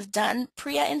that have done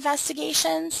PREA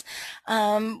investigations.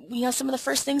 Some of the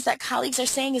first things that colleagues are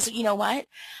saying is, you know what,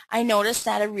 I noticed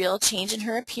that a real change in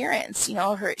her appearance.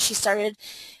 She started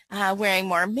wearing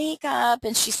more makeup,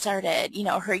 and she started,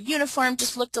 her uniform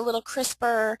just looked a little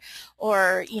crisper,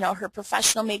 or, her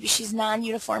professional, maybe she's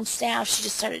non-uniform staff, she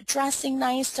just started dressing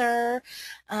nicer,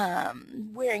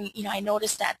 wearing, I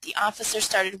noticed that the officer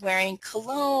started wearing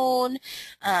cologne,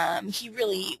 he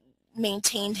really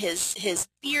maintained his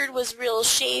beard was real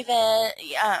shaven,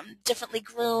 differently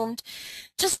groomed,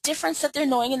 just difference that they're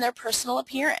knowing in their personal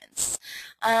appearance.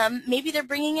 Maybe they're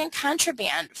bringing in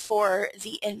contraband for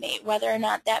the inmate, whether or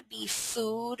not that be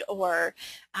food or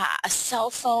a cell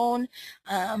phone.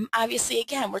 Obviously,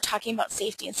 again, we're talking about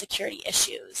safety and security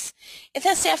issues. If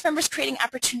that staff member is creating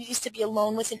opportunities to be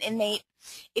alone with an inmate,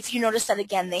 if you notice that,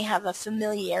 again, they have a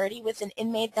familiarity with an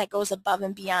inmate that goes above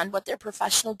and beyond what their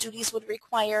professional duties would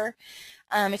require,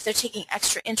 if they're taking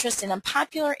extra interest in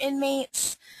unpopular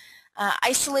inmates,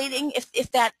 isolating,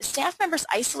 if that staff member is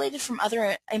isolated from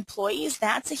other employees,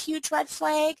 that's a huge red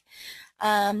flag.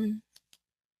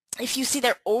 If you see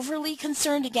they're overly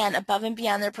concerned, again, above and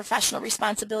beyond their professional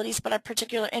responsibilities but a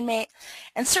particular inmate,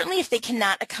 and certainly if they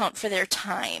cannot account for their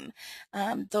time,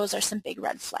 those are some big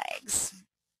red flags.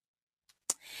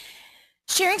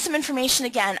 Sharing some information,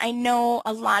 again, I know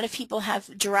a lot of people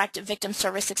have direct victim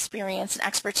service experience and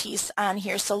expertise on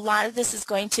here, so a lot of this is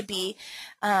going to be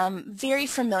very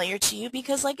familiar to you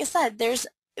because, like I said, there's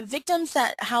victims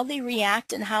that how they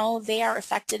react and how they are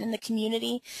affected in the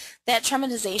community, that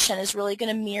traumatization is really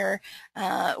going to mirror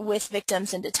with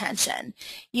victims in detention.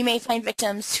 You may find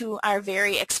victims who are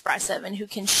very expressive and who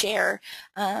can share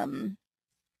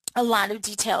a lot of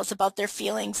details about their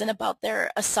feelings and about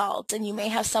their assault, and you may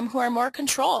have some who are more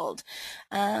controlled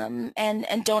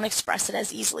and don't express it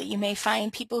as easily. You may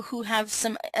find people who have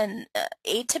an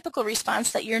atypical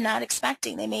response that you're not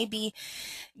expecting. They may be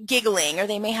giggling, or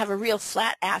they may have a real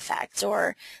flat affect,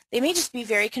 or they may just be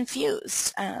very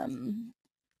confused.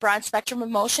 Broad spectrum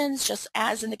emotions, just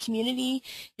as in the community,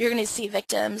 you're going to see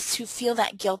victims who feel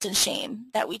that guilt and shame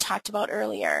that we talked about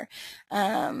earlier,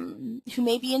 who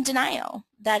may be in denial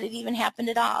that it even happened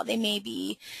at all. They may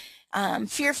be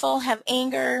fearful, have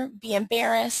anger, be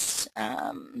embarrassed,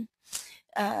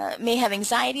 may have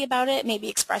anxiety about it, may be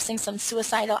expressing some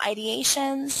suicidal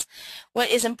ideations. What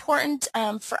is important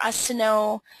for us to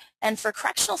know, and for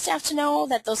correctional staff to know,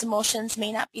 that those emotions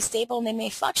may not be stable and they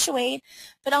may fluctuate,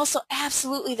 but also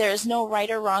absolutely there is no right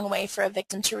or wrong way for a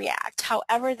victim to react.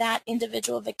 However that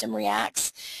individual victim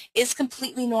reacts is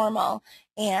completely normal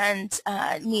and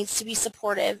needs to be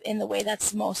supportive in the way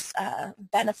that's most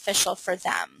beneficial for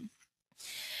them.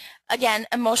 Again,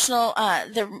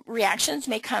 the reactions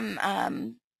may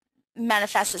come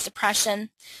manifest as depression,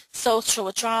 social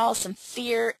withdrawal, some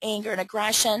fear, anger, and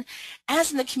aggression.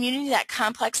 As in the community, that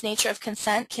complex nature of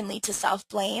consent can lead to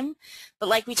self-blame, but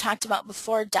like we talked about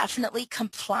before, definitely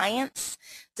compliance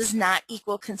does not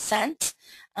equal consent.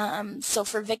 So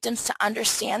for victims to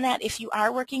understand that, if you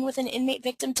are working with an inmate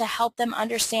victim, to help them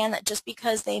understand that just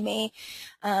because they may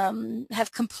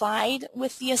have complied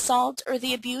with the assault or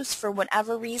the abuse for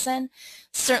whatever reason,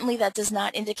 certainly that does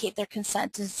not indicate their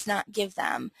consent, does not give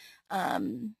them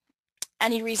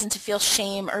any reason to feel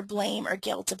shame or blame or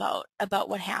guilt about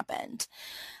what happened.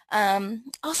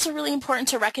 Also really important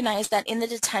to recognize that in the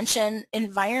detention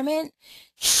environment,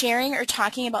 sharing or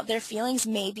talking about their feelings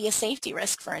may be a safety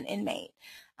risk for an inmate.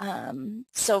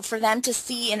 So for them to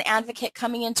see an advocate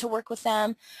coming in to work with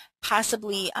them,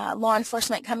 possibly law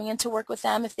enforcement coming in to work with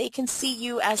them, if they can see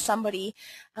you as somebody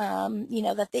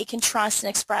that they can trust and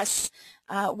express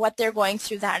what they're going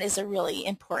through, that is a really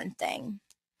important thing.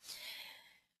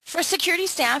 For security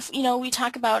staff, we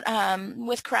talk about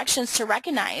with corrections to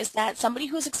recognize that somebody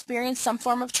who's experienced some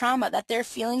form of trauma, that their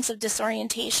feelings of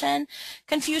disorientation,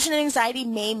 confusion, and anxiety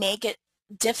may make it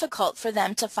difficult for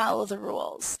them to follow the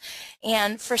rules.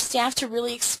 And for staff to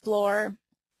really explore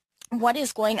what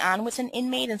is going on with an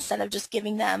inmate instead of just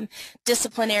giving them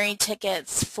disciplinary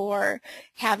tickets for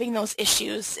having those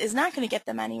issues is not going to get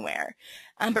them anywhere.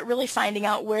 But really finding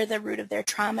out where the root of their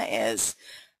trauma is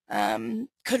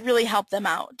could really help them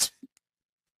out.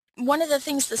 One of the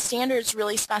things the standards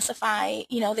really specify,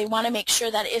 they want to make sure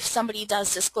that if somebody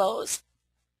does disclose,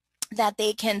 that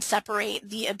they can separate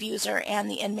the abuser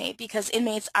and the inmate, because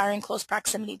inmates are in close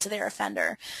proximity to their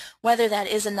offender, whether that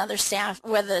is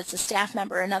whether it's a staff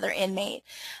member or another inmate.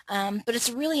 But it's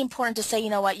really important to say, you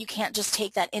know what, you can't just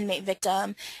take that inmate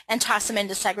victim and toss them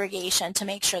into segregation to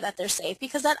make sure that they're safe,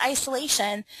 because that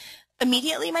isolation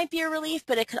immediately might be a relief,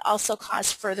 but it could also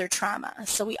cause further trauma.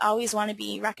 So we always want to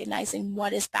be recognizing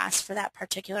what is best for that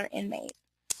particular inmate.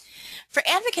 For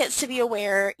advocates to be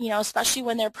aware, especially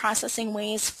when they're processing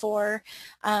ways for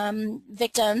inmate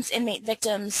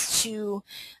victims to,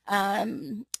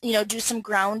 do some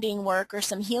grounding work or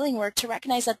some healing work, to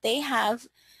recognize that they have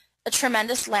a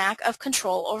tremendous lack of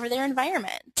control over their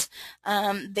environment.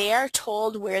 They are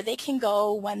told where they can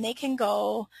go, when they can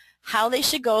go, how they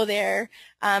should go there,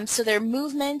 so their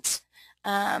movement,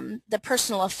 the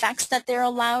personal effects that they're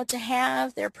allowed to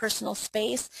have, their personal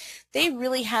space, they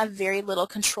really have very little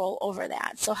control over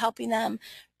that. So helping them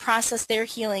process their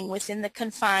healing within the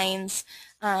confines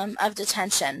of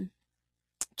detention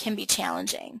can be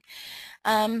challenging.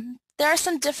 There are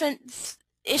some different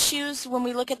issues when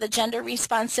we look at the gender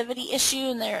responsivity issue,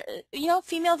 and there,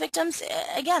 female victims,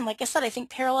 again, like I said, I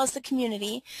think parallels the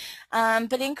community,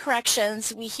 but in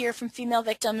corrections, we hear from female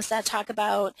victims that talk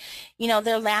about,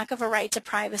 their lack of a right to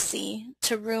privacy,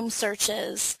 to room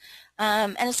searches,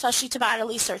 and especially to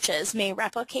bodily searches, may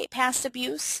replicate past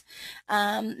abuse,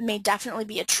 may definitely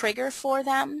be a trigger for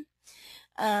them.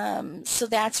 So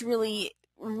that's really,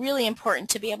 really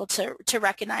important to be able to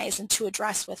recognize and to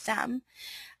address with them.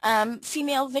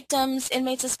 Female victims,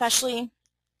 inmates especially,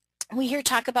 we hear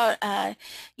talk about,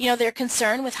 their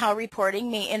concern with how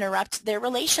reporting may interrupt their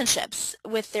relationships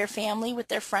with their family, with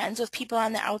their friends, with people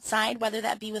on the outside, whether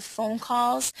that be with phone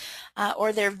calls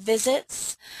or their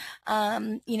visits.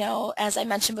 As I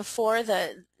mentioned before,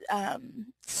 the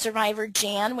survivor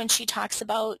Jan, when she talks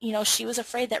about, she was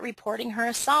afraid that reporting her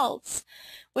assaults,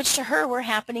 which to her were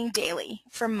happening daily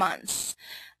for months,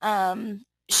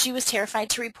 she was terrified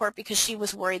to report because she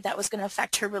was worried that was going to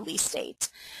affect her release date.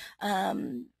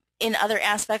 in other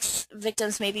aspects,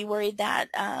 victims may be worried that,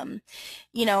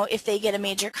 you know, if they get a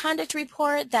major conduct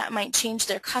report, that might change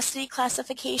their custody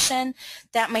classification,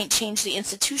 that might change the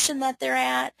institution that they're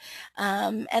at,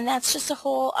 and that's just a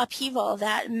whole upheaval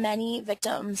that many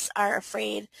victims are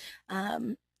afraid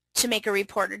to make a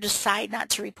report or decide not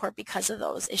to report because of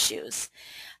those issues.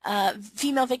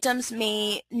 Female victims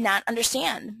may not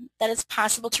understand that it's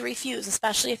possible to refuse,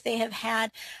 especially if they have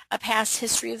had a past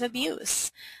history of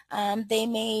abuse. They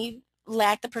may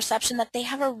lack the perception that they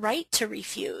have a right to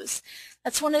refuse.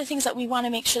 That's one of the things that we want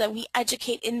to make sure that we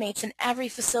educate inmates in every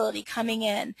facility coming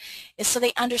in, is so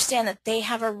they understand that they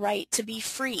have a right to be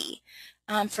free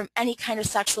from any kind of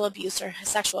sexual abuse or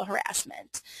sexual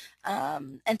harassment,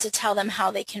 and to tell them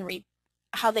how they can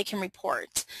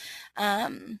report.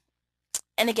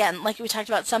 And again, like we talked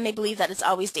about, some may believe that it's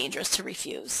always dangerous to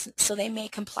refuse, so they may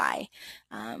comply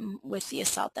with the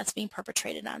assault that's being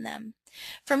perpetrated on them.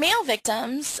 For male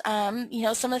victims, you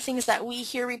know, some of the things that we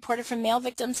hear reported from male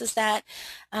victims is that,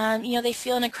 you know, they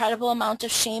feel an incredible amount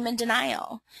of shame and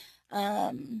denial.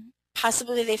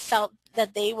 Possibly they felt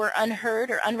that they were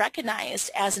unheard or unrecognized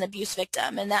as an abuse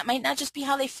victim, and that might not just be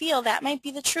how they feel, that might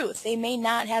be the truth. They may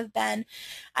not have been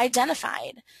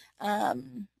identified.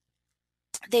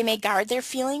 They may guard their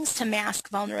feelings to mask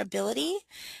vulnerability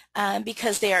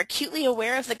because they are acutely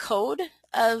aware of the code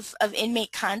of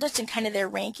inmate conduct and kind of their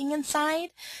ranking inside.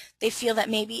 They feel that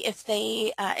maybe if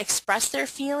they express their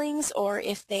feelings or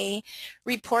if they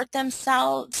report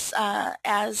themselves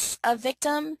as a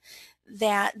victim,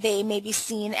 that they may be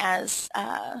seen as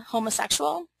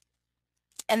homosexual,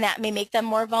 and that may make them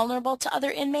more vulnerable to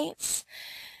other inmates.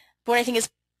 But what I think is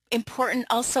important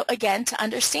also, again, to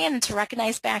understand and to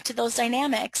recognize back to those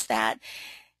dynamics, that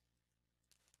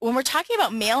when we're talking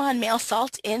about male-on-male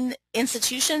assault in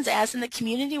institutions as in the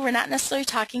community, we're not necessarily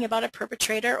talking about a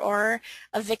perpetrator or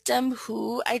a victim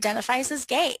who identifies as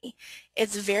gay.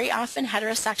 It's very often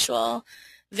heterosexual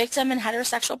victim and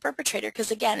heterosexual perpetrator, because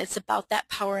again, it's about that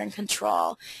power and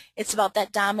control. It's about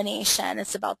that domination.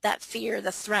 It's about that fear,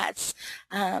 the threats,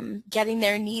 getting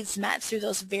their needs met through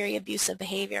those very abusive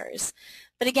behaviors.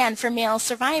 But again, for male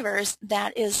survivors,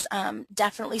 that is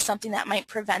definitely something that might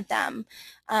prevent them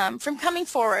from coming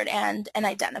forward and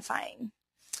identifying.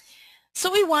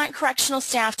 So we want correctional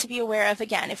staff to be aware of,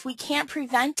 again, if we can't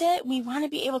prevent it, we want to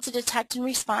be able to detect and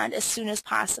respond as soon as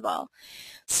possible.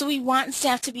 So we want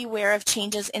staff to be aware of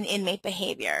changes in inmate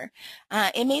behavior.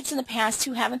 Inmates in the past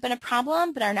who haven't been a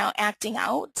problem but are now acting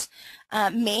out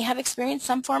may have experienced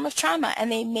some form of trauma,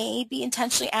 and they may be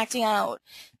intentionally acting out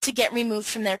to get removed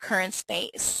from their current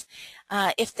space.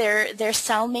 If their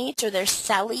cellmate or their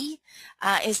cellie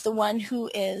is the one who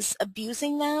is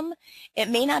abusing them, it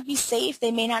may not be safe.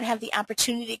 They may not have the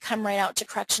opportunity to come right out to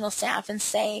correctional staff and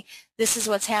say, this is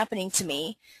what's happening to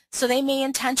me. So they may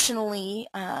intentionally,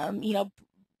 you know,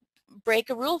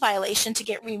 break a rule violation to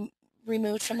get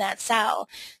removed from that cell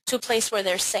to a place where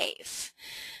they're safe.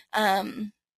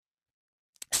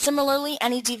 Similarly,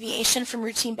 any deviation from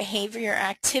routine behavior or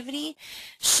activity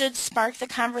should spark the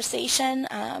conversation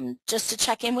just to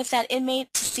check in with that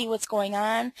inmate to see what's going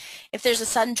on. If there's a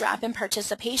sudden drop in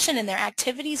participation in their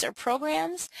activities or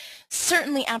programs,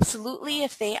 certainly, absolutely,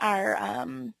 if they are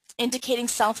indicating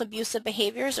self-abusive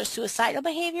behaviors or suicidal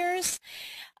behaviors,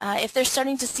 if they're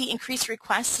starting to see increased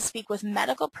requests to speak with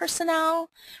medical personnel,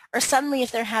 or suddenly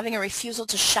if they're having a refusal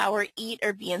to shower, eat,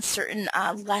 or be in certain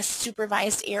less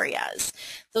supervised areas.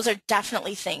 Those are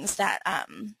definitely things that,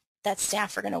 that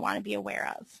staff are going to want to be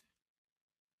aware of.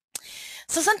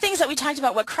 So some things that we talked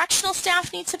about what correctional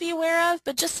staff need to be aware of,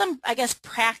 but just some, I guess,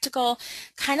 practical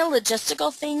kind of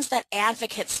logistical things that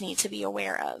advocates need to be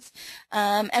aware of.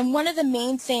 And one of the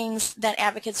main things that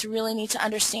advocates really need to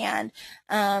understand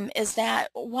is that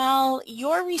while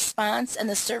your response and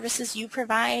the services you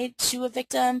provide to a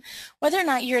victim, whether or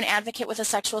not you're an advocate with a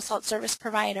sexual assault service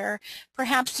provider,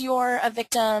 perhaps you're a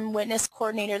victim witness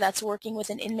coordinator that's working with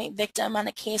an inmate victim on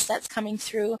a case that's coming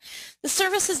through, the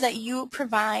services that you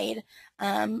provide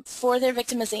for their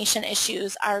victimization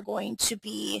issues are going to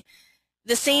be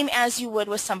the same as you would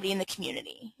with somebody in the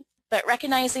community. But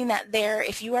recognizing that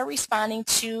if you are responding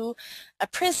to a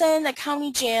prison, a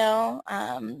county jail,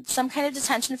 some kind of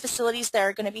detention facilities, there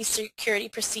are going to be security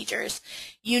procedures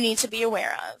you need to be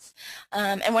aware of.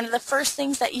 And one of the first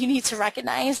things that you need to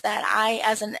recognize that I,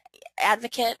 as an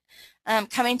advocate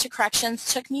coming to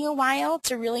corrections, took me a while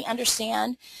to really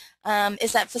understand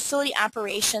is that facility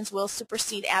operations will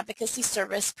supersede advocacy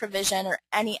service provision or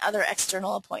any other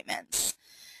external appointments.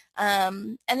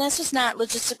 And that's just not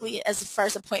logistically as far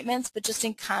as appointments, but just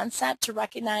in concept to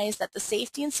recognize that the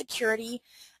safety and security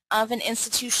of an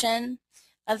institution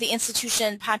of the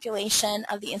institution population,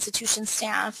 of the institution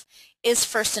staff, is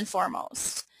first and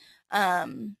foremost.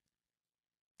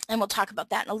 And we'll talk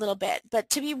about that in a little bit, but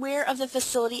to be aware of the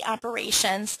facility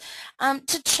operations,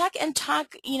 to check and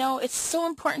talk, it's so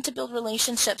important to build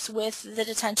relationships with the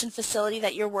detention facility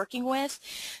that you're working with,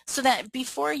 so that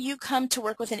before you come to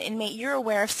work with an inmate, you're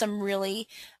aware of some really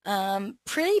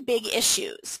pretty big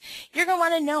issues. You're going to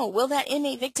want to know, will that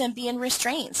inmate victim be in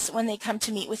restraints when they come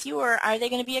to meet with you, or are they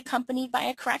going to be accompanied by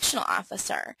a correctional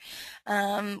officer?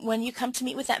 When you come to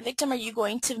meet with that victim, are you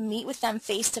going to meet with them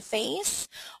face-to-face,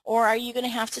 or are you going to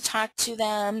have to talk to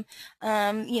them,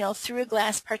 through a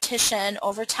glass partition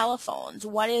over telephones?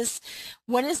 What is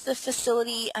the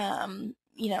facility,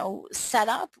 set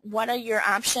up? What are your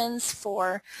options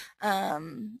for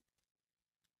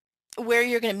where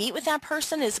you're going to meet with that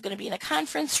person? Is it going to be in a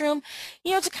conference room?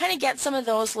 To kind of get some of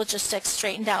those logistics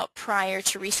straightened out prior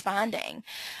to responding.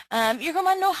 You're going to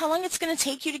want to know how long it's going to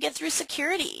take you to get through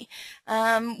security.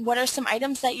 What are some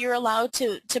items that you're allowed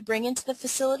to bring into the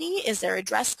facility? Is there a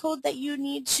dress code that you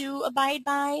need to abide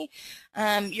by?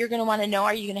 You're going to want to know,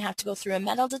 are you going to have to go through a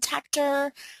metal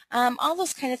detector? All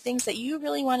those kind of things that you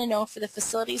really want to know for the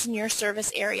facilities in your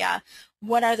service area.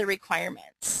 What are the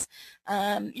requirements?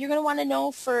 You're going to want to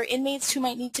know for inmates who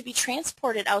might need to be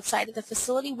transported outside of the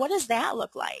facility, what does that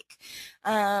look like?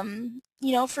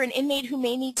 For an inmate who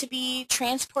may need to be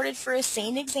transported for a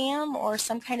SANE exam or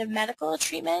some kind of medical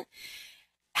treatment,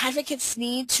 advocates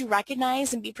need to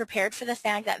recognize and be prepared for the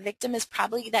fact that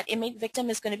that inmate victim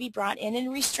is going to be brought in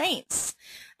restraints,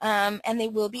 and they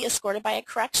will be escorted by a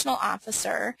correctional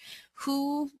officer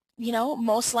who,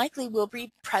 most likely will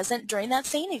be present during that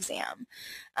SANE exam.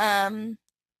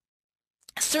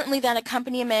 Certainly that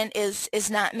accompaniment is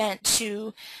not meant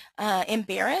to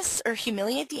embarrass or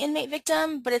humiliate the inmate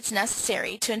victim, but it's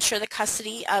necessary to ensure the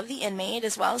custody of the inmate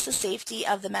as well as the safety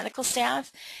of the medical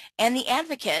staff and the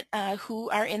advocate who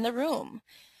are in the room.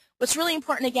 What's really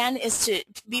important, again, is to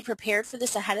be prepared for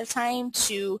this ahead of time,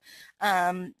 to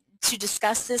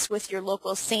discuss this with your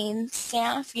local SANE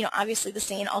staff. Obviously the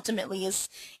SANE ultimately is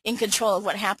in control of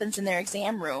what happens in their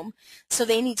exam room, so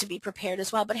they need to be prepared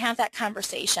as well, but have that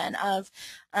conversation of,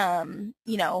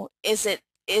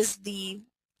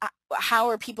 how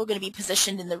are people going to be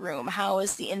positioned in the room? How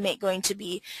is the inmate going to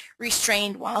be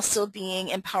restrained while still being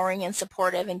empowering and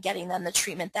supportive and getting them the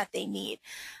treatment that they need?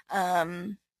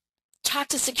 Talk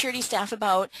to security staff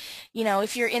about,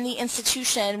 if you're in the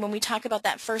institution, when we talk about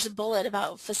that first bullet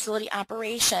about facility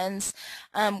operations,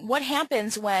 what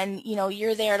happens when,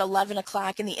 you're there at 11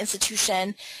 o'clock and the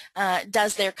institution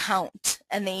does their count,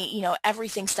 and they,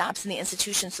 everything stops in the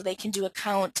institution so they can do a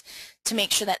count to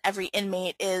make sure that every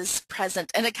inmate is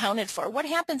present and accounted for. What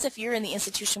happens if you're in the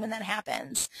institution when that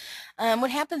happens?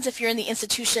 What happens if you're in the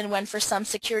institution when, for some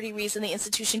security reason, the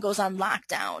institution goes on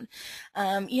lockdown?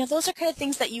 Those are kind of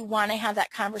things that you want to have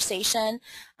that conversation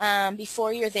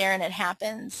before you're there and it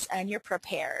happens and you're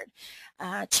prepared.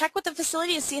 Check with the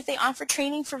facility to see if they offer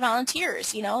training for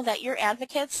volunteers, that your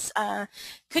advocates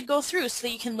could go through so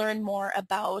that you can learn more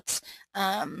about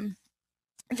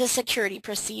the security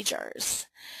procedures.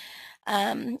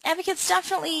 Advocates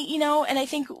definitely, and I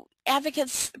think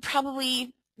advocates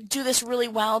probably do this really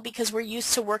well because we're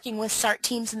used to working with SART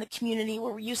teams in the community,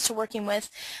 where we're used to working with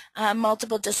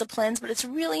multiple disciplines, but it's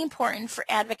really important for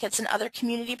advocates and other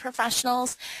community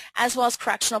professionals as well as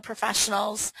correctional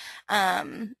professionals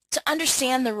to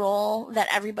understand the role that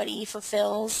everybody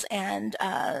fulfills and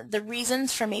the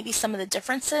reasons for maybe some of the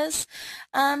differences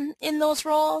in those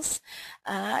roles.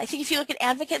 I think if you look at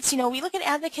advocates, we look at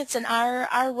advocates and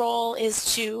our role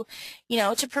is to,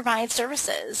 to provide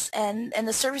services, and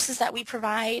the services that we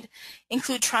provide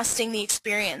include trusting the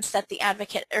experience that the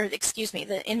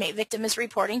the inmate victim is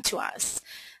reporting to us,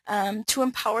 to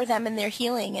empower them in their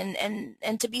healing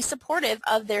and to be supportive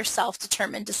of their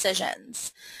self-determined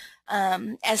decisions.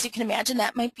 As you can imagine,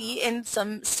 that might be in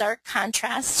some stark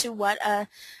contrast to what a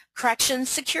corrections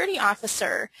security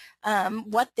officer,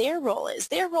 what their role is.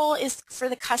 Their role is for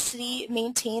the custody,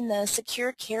 maintain the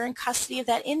secure care and custody of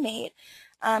that inmate,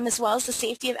 as well as the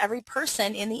safety of every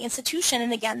person in the institution.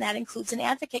 And again, that includes an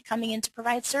advocate coming in to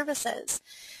provide services.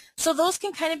 So those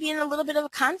can kind of be in a little bit of a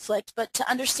conflict, but to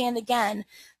understand, again,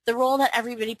 the role that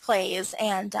everybody plays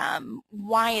and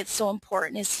why it's so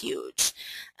important is huge.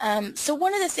 So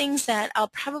one of the things that I'll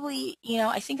probably,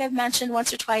 I think I've mentioned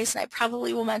once or twice, and I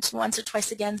probably will mention once or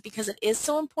twice again because it is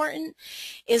so important,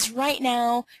 is right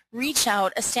now reach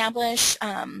out, establish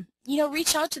you know,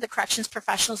 reach out to the corrections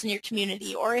professionals in your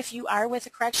community, or if you are with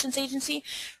a corrections agency,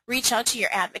 reach out to your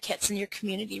advocates in your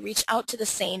community, reach out to the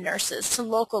SANE nurses, to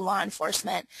local law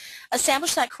enforcement.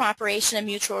 Establish that cooperation and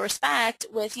mutual respect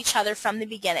with each other from the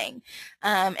beginning,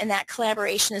 and that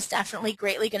collaboration is definitely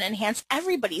greatly going to enhance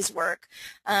everybody's work.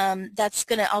 That's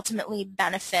going to ultimately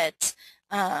benefit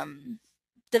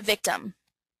the victim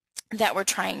that we're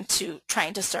trying to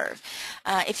serve.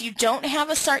 If you don't have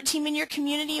a SART team in your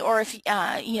community, or if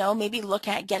you know, maybe look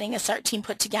at getting a SART team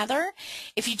put together.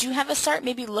 If you do have a SART,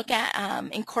 maybe look at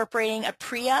incorporating a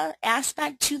PREA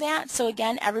aspect to that. So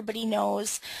again, everybody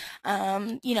knows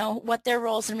you know, what their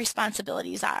roles and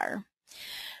responsibilities are.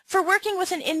 For working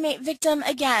with an inmate victim,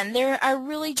 again, there are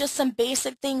really just some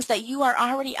basic things that you are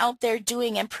already out there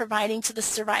doing and providing to the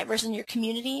survivors in your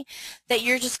community that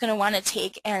you're just going to want to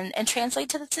take and translate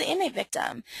to the inmate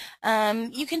victim.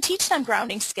 You can teach them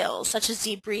grounding skills such as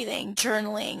deep breathing,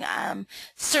 journaling,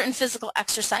 certain physical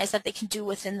exercise that they can do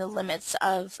within the limits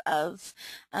of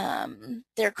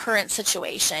their current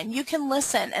situation. You can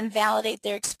listen and validate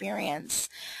their experience.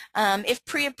 If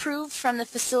pre-approved from the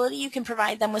facility, you can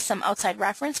provide them with some outside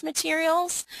reference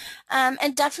materials.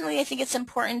 And definitely I think it's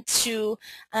important to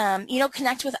you know,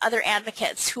 connect with other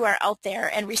advocates who are out there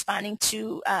and responding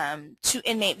to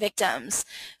inmate victims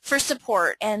for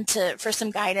support and for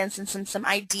some guidance and some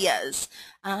ideas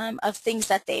of things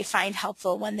that they find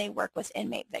helpful when they work with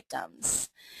inmate victims.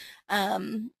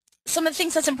 Some of the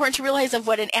things that's important to realize of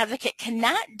what an advocate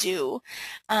cannot do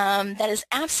that is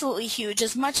absolutely huge.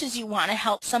 As much as you want to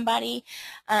help somebody,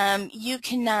 you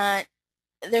cannot,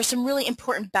 there's some really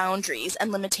important boundaries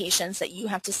and limitations that you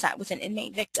have to set with an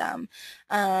inmate victim.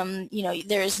 You know,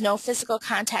 there is no physical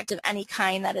contact of any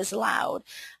kind that is allowed,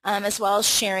 as well as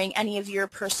sharing any of your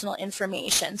personal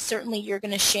information. Certainly you're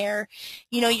going to share,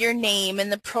 you know, your name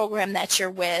and the program that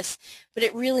you're with, but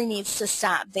it really needs to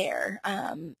stop there.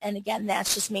 And again,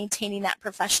 that's just maintaining that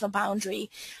professional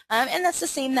boundary. And that's the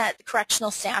same that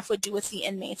correctional staff would do with the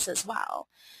inmates as well.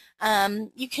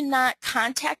 You cannot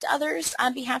contact others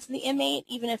on behalf of the inmate,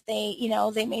 even if they, you know,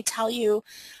 they may tell you,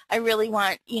 I really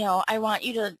want, you know, I want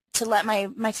you to let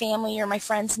my family or my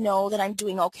friends know that I'm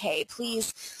doing okay.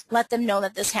 Please let them know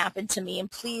that this happened to me,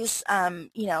 and please,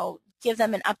 you know, give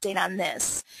them an update on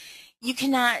this. You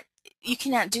cannot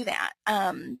do that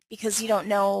because you don't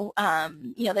know,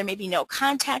 you know, there may be no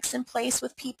contacts in place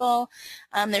with people.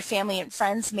 Their family and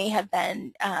friends may have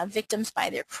been victims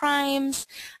by their crimes.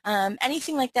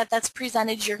 Anything like that that's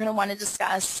presented, you're going to want to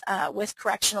discuss with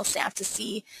correctional staff to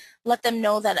see, let them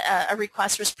know that a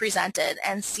request was presented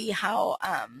and see how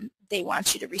they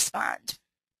want you to respond.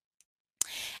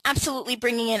 Absolutely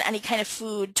bringing in any kind of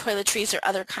food, toiletries, or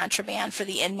other contraband for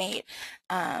the inmate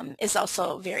is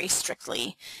also very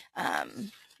strictly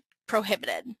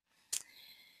prohibited.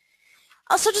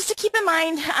 Also, just to keep in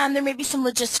mind, there may be some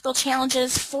logistical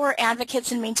challenges for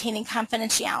advocates in maintaining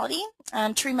confidentiality.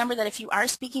 To remember that if you are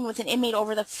speaking with an inmate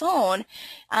over the phone,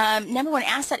 number one,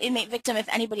 ask that inmate victim if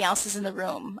anybody else is in the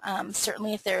room.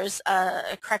 Certainly if there's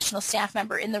a correctional staff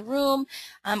member in the room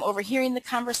overhearing the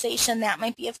conversation, that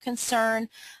might be of concern.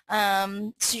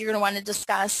 So you're going to want to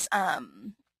discuss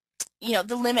you know,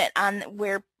 the limit on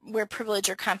where privilege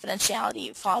or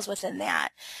confidentiality falls within that.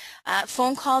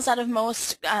 Phone calls out of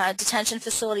most detention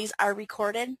facilities are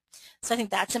recorded, so I think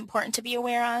that's important to be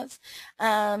aware of.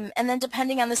 And then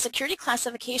depending on the security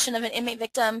classification of an inmate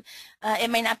victim, it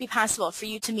may not be possible for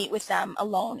you to meet with them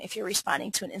alone if you're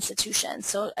responding to an institution.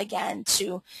 So again,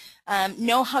 to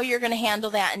know how you're going to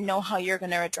handle that and know how you're going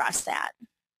to address that.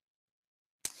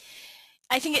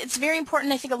 I think it's very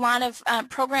important. I think a lot of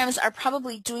programs are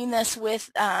probably doing this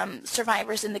with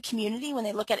survivors in the community when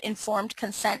they look at informed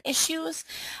consent issues.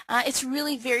 It's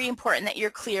really very important that you're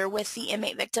clear with the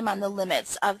inmate victim on the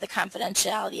limits of the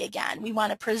confidentiality. Again, we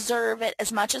want to preserve it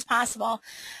as much as possible,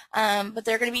 but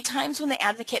there are going to be times when the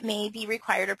advocate may be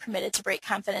required or permitted to break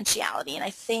confidentiality, and I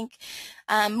think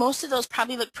most of those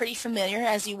probably look pretty familiar,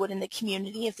 as you would in the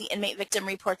community. If the inmate victim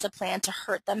reports a plan to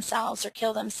hurt themselves or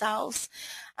kill themselves,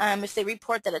 if they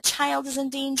report that a child is in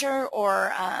danger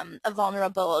or a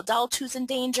vulnerable adult who's in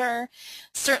danger,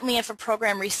 certainly if a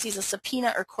program receives a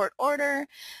subpoena or court order.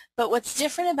 But what's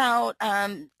different about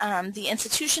the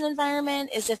institution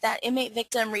environment is if that inmate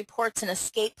victim reports an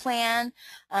escape plan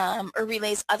or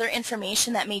relays other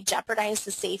information that may jeopardize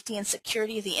the safety and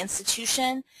security of the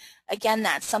institution, again,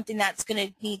 that's something that's going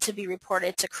to need to be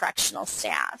reported to correctional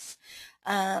staff.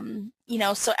 You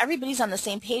know, so everybody's on the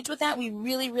same page with that. We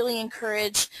really, really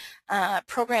encourage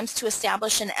programs to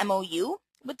establish an MOU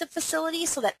with the facility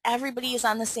so that everybody is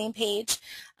on the same page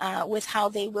with how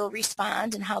they will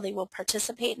respond and how they will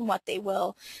participate and what they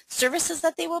will, services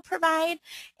that they will provide,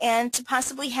 and to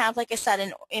possibly have, like I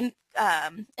said, an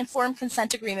informed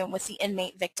consent agreement with the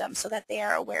inmate victim so that they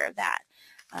are aware of that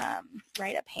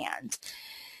right up hand.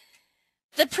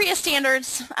 The PREA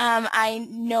standards, I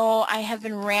know I have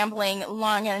been rambling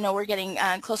long, and I know we're getting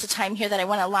close to time here that I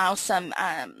want to allow some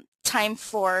time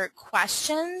for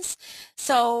questions.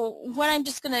 So what I'm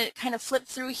just going to kind of flip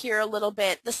through here a little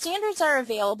bit. The standards are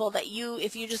available that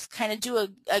if you just kind of do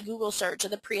a Google search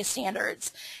of the PREA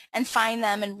standards and find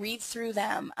them and read through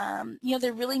them, you know,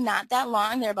 they're really not that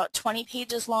long. They're about 20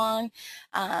 pages long.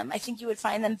 I think you would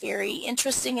find them very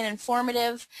interesting and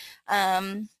informative.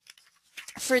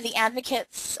 For the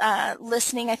advocates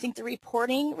listening, I think the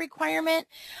reporting requirement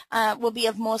will be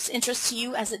of most interest to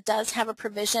you, as it does have a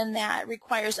provision that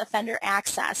requires offender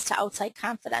access to outside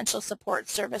confidential support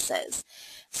services.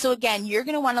 So again, you're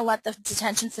going to want to let the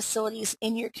detention facilities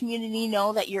in your community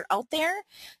know that you're out there,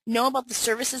 know about the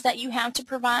services that you have to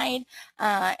provide,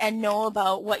 and know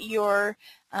about what your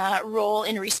role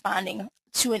in responding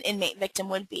to an inmate victim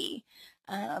would be.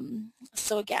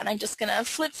 So again, I'm just going to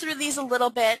flip through these a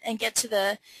little bit and get to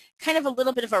the kind of a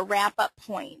little bit of a wrap-up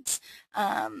point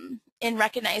in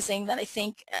recognizing that I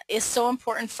think is so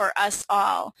important for us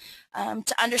all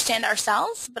to understand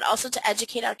ourselves, but also to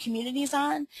educate our communities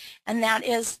on, and that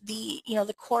is the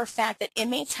core fact that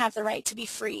inmates have the right to be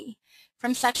free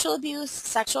from sexual abuse,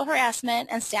 sexual harassment,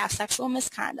 and staff sexual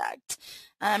misconduct.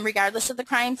 Regardless of the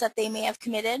crimes that they may have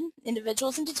committed,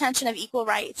 individuals in detention have equal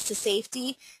rights to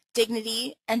safety,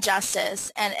 dignity, and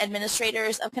justice, and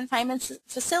administrators of confinement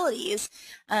facilities,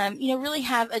 really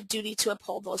have a duty to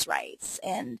uphold those rights.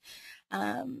 And,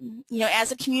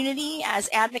 as a community, as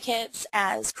advocates,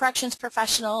 as corrections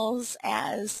professionals,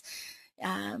 as,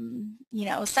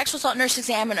 sexual assault nurse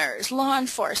examiners, law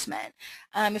enforcement,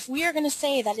 if we are going to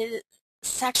say that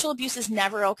sexual abuse is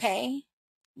never okay,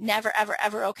 never, ever,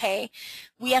 ever okay,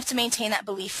 we have to maintain that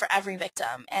belief for every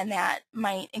victim, and that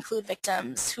might include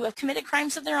victims who have committed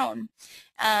crimes of their own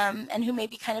and who may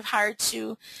be kind of hard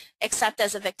to accept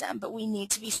as a victim, but we need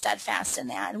to be steadfast in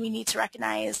that, and we need to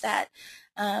recognize that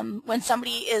when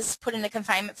somebody is put in a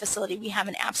confinement facility, we have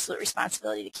an absolute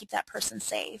responsibility to keep that person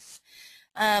safe.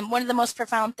 One of the most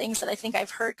profound things that I think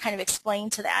I've heard kind of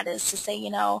explained to that is to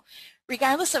say,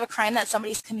 regardless of a crime that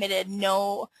somebody's committed,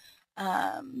 no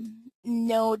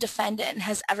defendant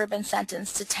has ever been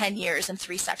sentenced to 10 years and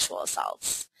 3 sexual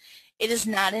assaults. It is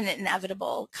not an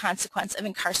inevitable consequence of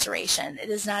incarceration. It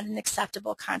is not an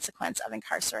acceptable consequence of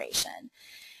incarceration.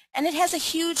 And it has a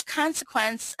huge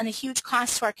consequence and a huge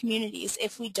cost to our communities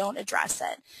if we don't address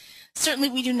it. Certainly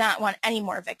we do not want any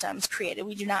more victims created.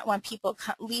 We do not want people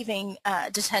leaving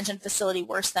a detention facility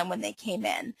worse than when they came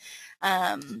in.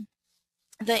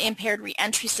 The impaired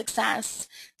reentry success,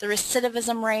 the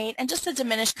recidivism rate, and just the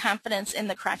diminished confidence in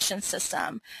the correction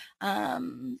system,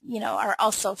 are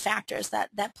also factors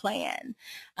that play in.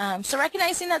 So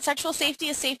recognizing that sexual safety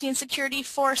is safety and security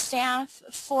for staff,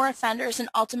 for offenders, and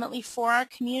ultimately for our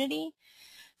community.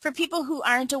 For people who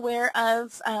aren't aware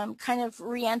of kind of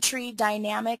reentry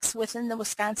dynamics within the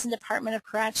Wisconsin Department of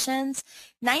Corrections,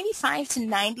 95 to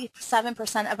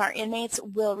 97% of our inmates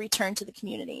will return to the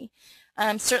community.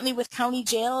 Certainly with county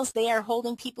jails, they are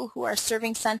holding people who are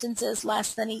serving sentences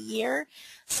less than a year,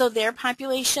 so their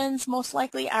populations most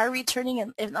likely are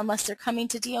returning, unless they're coming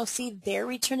to DOC, they're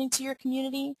returning to your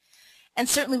community. And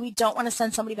certainly we don't want to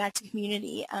send somebody back to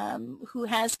community who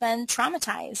has been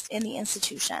traumatized in the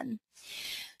institution.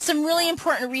 Some really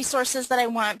important resources that I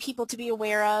want people to be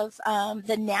aware of.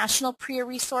 The National PREA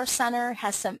Resource Center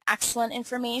has some excellent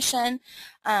information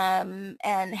and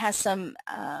has some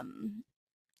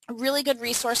really good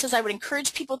resources. I would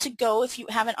encourage people to go, if you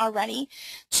haven't already,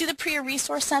 to the PREA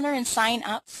Resource Center and sign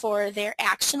up for their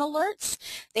action alerts.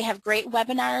 They have great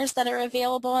webinars that are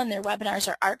available, and their webinars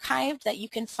are archived that you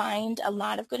can find a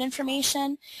lot of good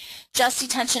information. Just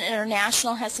Detention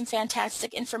International has some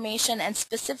fantastic information, and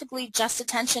specifically Just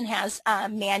Detention has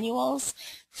manuals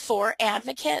for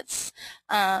advocates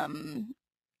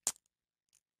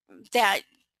that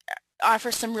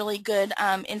offer some really good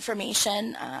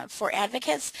information for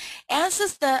advocates, as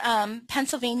is the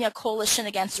Pennsylvania Coalition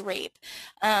Against Rape,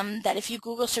 that if you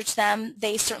Google search them,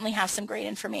 they certainly have some great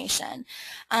information.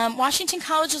 Washington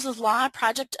Colleges of Law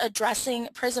Project Addressing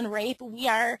Prison Rape, we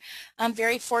are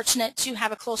very fortunate to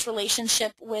have a close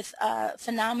relationship with a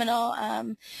phenomenal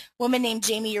woman named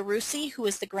Jamie Yarusi, who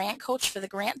is the grant coach for the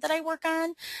grant that I work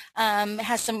on,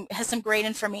 has some great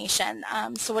information.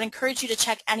 So I would encourage you to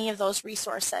check any of those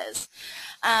resources.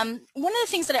 One of the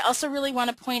things that I also really want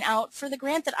to point out for the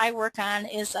grant that I work on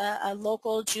is a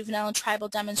local juvenile and tribal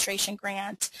demonstration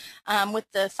grant with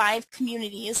the 5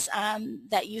 communities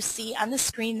that you see on the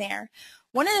screen there.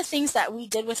 One of the things that we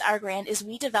did with our grant is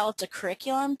we developed a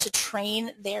curriculum to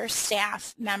train their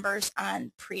staff members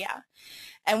on PREA.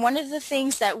 And one of the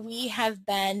things that we have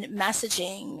been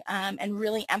messaging and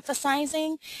really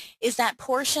emphasizing is that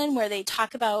portion where we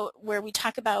talk about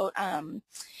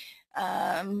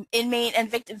inmate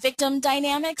and victim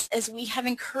dynamics, as we have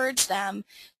encouraged them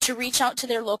to reach out to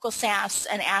their local staffs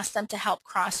and ask them to help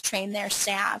cross-train their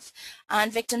staff on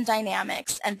victim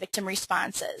dynamics and victim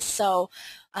responses. So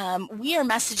we are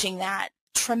messaging that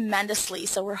tremendously.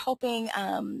 So we're hoping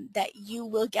that you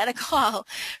will get a call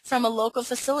from a local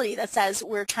facility that says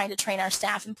we're trying to train our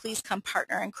staff and please come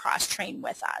partner and cross-train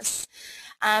with us.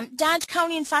 Dodge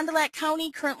County and Fond du Lac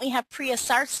County currently have PREA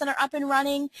SARTs that are up and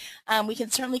running. We can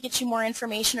certainly get you more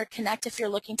information or connect if you're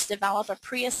looking to develop a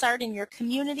PREA SART in your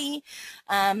community.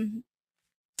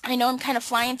 I know I'm kind of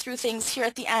flying through things here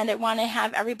at the end. I want to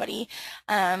have everybody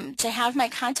to have my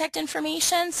contact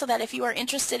information so that if you are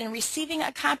interested in receiving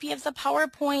a copy of the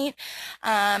PowerPoint,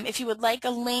 if you would like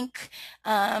a link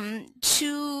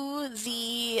to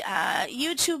the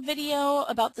YouTube video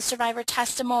about the survivor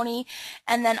testimony,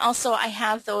 and then also I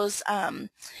have those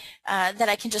that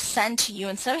I can just send to you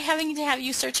instead of having to have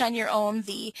you search on your own,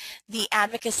 the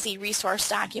advocacy resource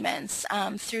documents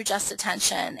through Just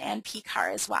Detention and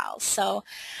PCAR as well. So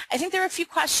I think there are a few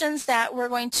questions that we're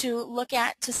going to look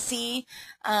at to see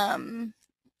and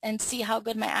see how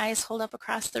good my eyes hold up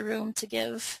across the room to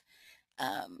give.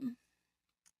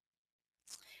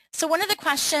 So one of the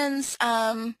questions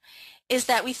is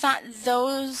that we thought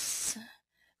those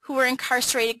who were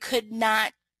incarcerated could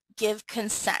not give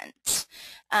consent.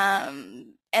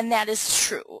 And that is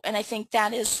true. And I think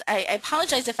that is, I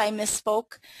apologize if I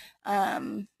misspoke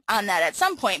on that at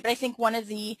some point, but I think one of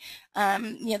the,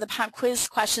 the pop quiz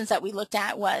questions that we looked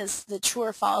at was the true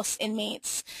or false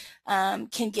inmates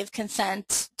can give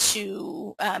consent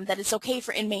to, that it's okay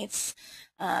for inmates,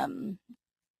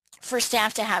 for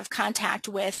staff to have contact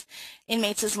with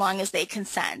inmates as long as they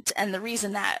consent. And the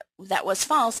reason that that was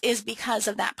false is because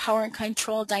of that power and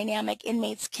control dynamic.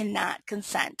 Inmates cannot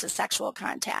consent to sexual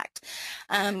contact.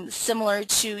 Similar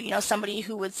to, somebody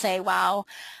who would say, wow,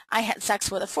 I had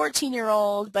sex with a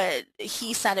 14-year-old, but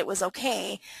he said it was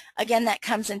okay. Again, that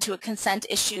comes into a consent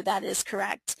issue. That is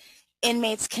correct.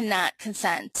 Inmates cannot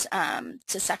consent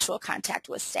to sexual contact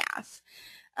with staff.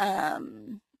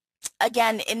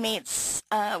 Again, inmates,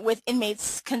 with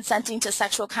inmates consenting to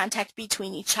sexual contact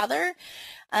between each other,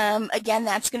 again,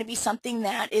 that's going to be something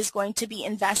that is going to be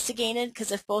investigated,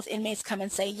 because if both inmates come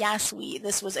and say, yes,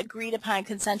 this was agreed upon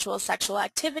consensual sexual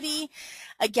activity,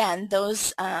 again,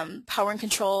 those power and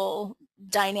control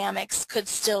dynamics could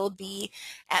still be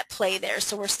at play there.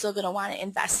 So we're still going to want to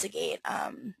investigate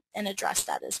and address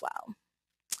that as well.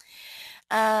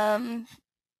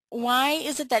 Why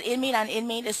is it that inmate on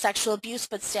inmate is sexual abuse,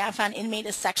 but staff on inmate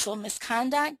is sexual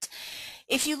misconduct?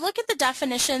 If you look at the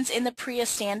definitions in the PREA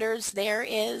standards, there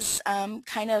is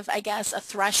kind of, I guess, a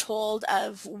threshold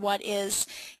of what is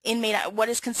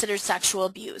considered sexual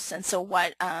abuse, and so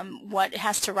what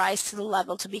has to rise to the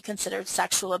level to be considered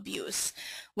sexual abuse,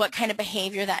 what kind of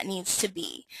behavior that needs to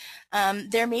be.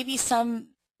 There may be some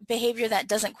behavior that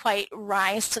doesn't quite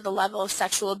rise to the level of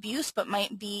sexual abuse, but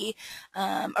might be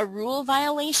a rule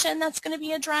violation that's going to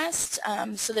be addressed.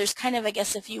 So there's kind of, I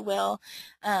guess, if you will,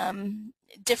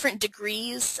 different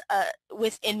degrees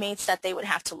with inmates that they would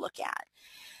have to look at.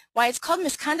 Why it's called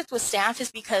misconduct with staff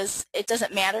is because it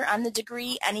doesn't matter on the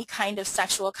degree. Any kind of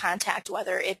sexual contact,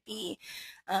 whether it be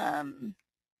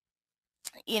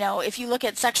if you look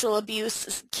at sexual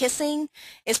abuse, kissing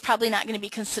is probably not going to be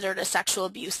considered a sexual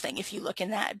abuse thing if you look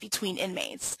in that between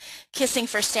inmates. Kissing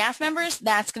for staff members,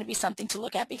 that's going to be something to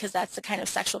look at, because that's the kind of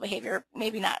sexual behavior.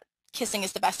 Maybe not kissing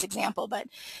is the best example, but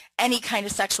any kind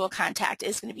of sexual contact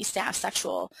is going to be staff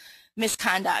sexual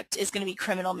misconduct, is going to be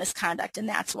criminal misconduct, and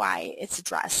that's why it's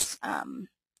addressed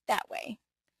that way.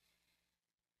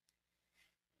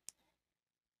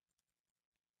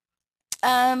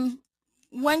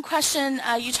 One question,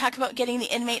 you talk about getting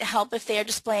the inmate help if they are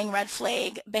displaying red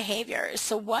flag behavior.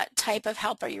 So what type of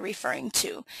help are you referring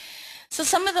to? So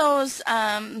some of those,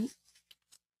 and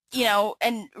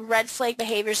red flag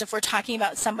behaviors, if we're talking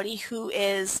about somebody who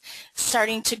is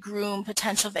starting to groom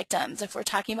potential victims, if we're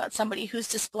talking about somebody who's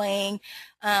displaying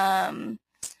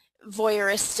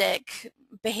voyeuristic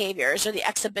behaviors or the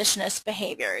exhibitionist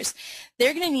behaviors,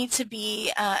 they're going to need to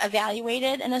be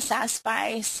evaluated and assessed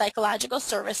by psychological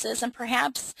services, and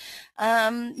perhaps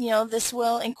this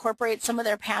will incorporate some of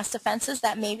their past offenses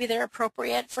that maybe they're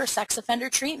appropriate for sex offender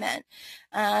treatment.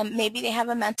 Maybe they have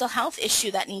a mental health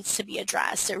issue that needs to be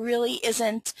addressed. It really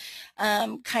isn't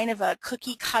kind of a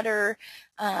cookie cutter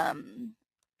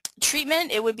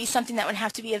treatment. It would be something that would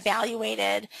have to be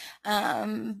evaluated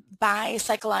by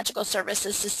psychological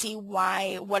services to see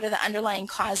what are the underlying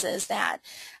causes that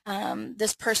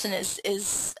this person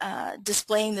is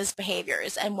displaying these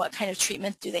behaviors, and what kind of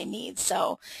treatment do they need.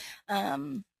 So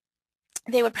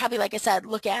they would probably, like I said,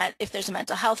 look at if there's a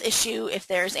mental health issue, if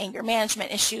there's anger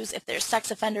management issues, if there's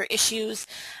sex offender issues,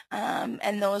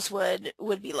 and those would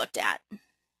be looked at.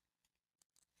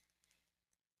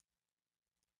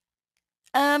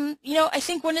 I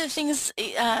think one of the things,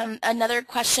 another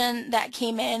question that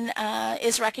came in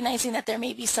is recognizing that there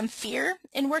may be some fear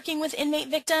in working with inmate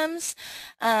victims,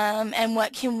 and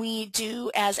what can we do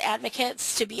as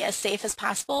advocates to be as safe as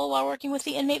possible while working with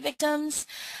the inmate victims,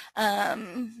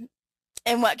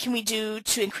 and what can we do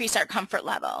to increase our comfort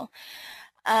level.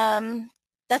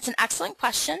 That's an excellent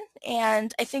question,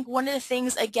 and I think one of the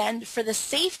things, again, for the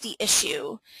safety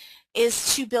issue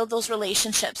is to build those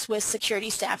relationships with security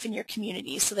staff in your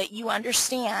community so that you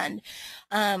understand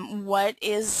what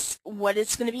it's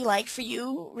going to be like for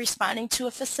you responding to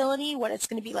a facility, what it's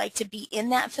going to be like to be in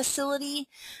that facility,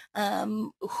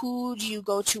 who do you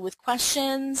go to with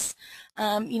questions,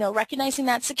 recognizing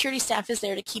that security staff is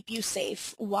there to keep you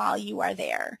safe while you are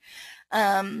there.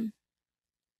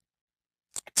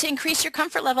 To increase your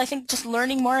comfort level, I think just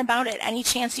learning more about it. Any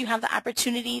chance you have the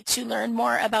opportunity to learn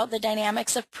more about the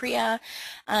dynamics of PREA,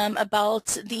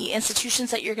 about the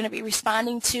institutions that you're going to be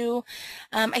responding to,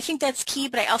 I think that's key,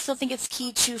 but I also think it's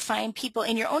key to find people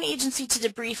in your own agency to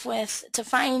debrief with, to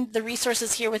find the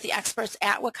resources here with the experts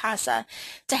at WCASA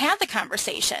to have the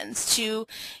conversations, to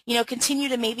continue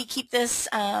to maybe keep this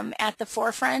at the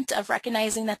forefront of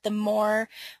recognizing that the more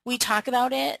we talk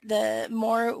about it, the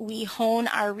more we hone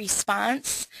our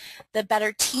response, the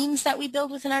better teams that we build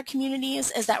within our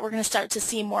communities, is that we're going to start to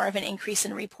see more of an increase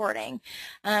in reporting.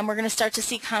 We're going to start to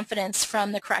see confidence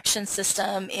from the correction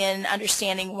system in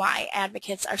understanding why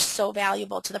advocates are so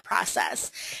valuable to the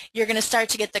process. You're going to start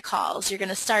to get the calls. You're going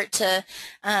to start to,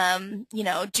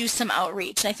 do some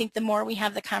outreach. And I think the more we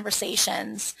have the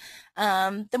conversations,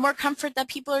 the more comfort that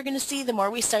people are going to see, the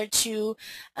more we start to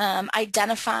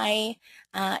identify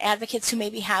advocates who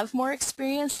maybe have more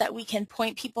experience that we can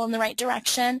point people in the right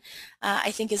direction,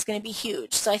 I think is going to be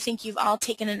huge. So I think you've all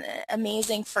taken an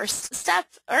amazing first step,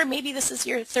 or maybe this is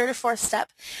your third or fourth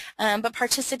step, but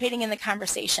participating in the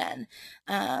conversation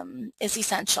is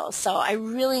essential. So I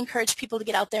really encourage people to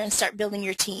get out there and start building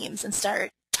your teams and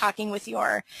start talking with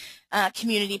your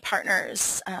community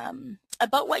partners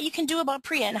about what you can do about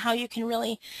PREA and how you can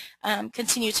really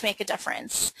continue to make a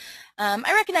difference.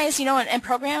 I recognize, in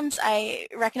programs, I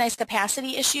recognize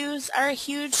capacity issues are a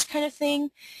huge kind of thing.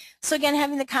 So again,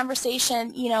 having the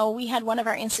conversation, we had one of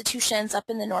our institutions up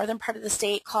in the northern part of the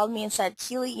state called me and said,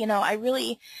 Keeley, I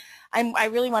really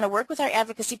want to work with our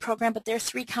advocacy program, but they're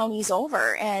 3 counties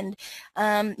over, and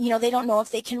they don't know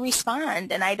if they can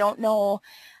respond, and I don't know.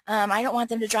 I don't want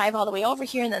them to drive all the way over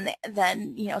here, and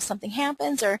then something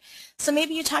happens. Or so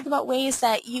maybe you talk about ways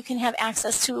that you can have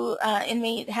access to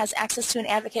inmate has access to an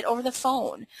advocate over the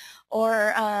phone,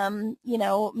 or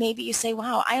maybe you say,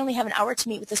 wow, I only have an hour to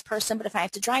meet with this person, but if I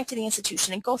have to drive to the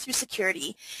institution and go through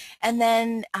security, and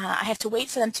then I have to wait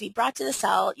for them to be brought to the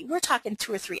cell, we're talking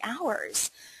 2 or 3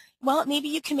 hours. Well, maybe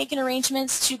you can make an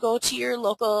arrangements to go to your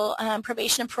local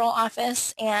probation and parole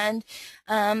office and,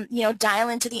 dial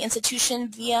into the institution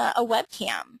via a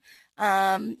webcam.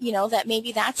 That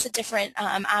maybe that's a different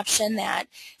option that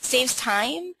saves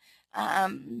time,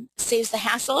 saves the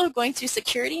hassle of going through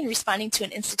security and responding to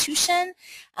an institution.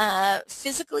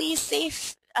 Physically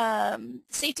safe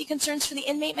safety concerns for the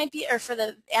inmate might be, or for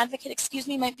the advocate,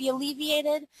 might be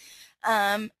alleviated.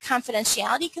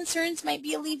 Confidentiality concerns might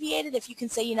be alleviated if you can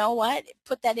say,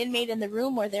 put that inmate in the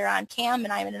room where they're on cam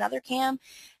and I'm in another cam,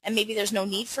 and maybe there's no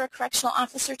need for a correctional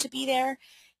officer to be there.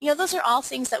 Those are all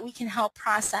things that we can help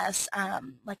process,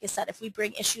 like I said, if we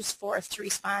bring issues forth to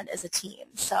respond as a team.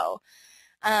 So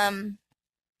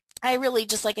I really,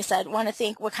 just like I said, want to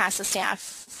thank WCASA staff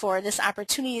for this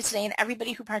opportunity today and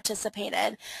everybody who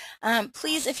participated.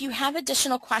 Please, if you have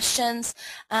additional questions,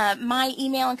 my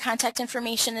email and contact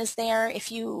information is there.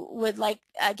 If you would like,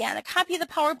 again, a copy of the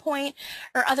PowerPoint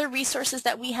or other resources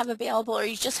that we have available, or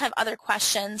you just have other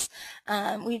questions,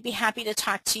 we'd be happy to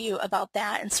talk to you about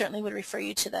that, and certainly would refer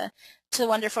you to the to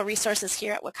wonderful resources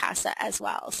here at WCASA as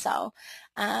well. So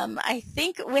I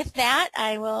think with that,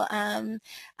 I will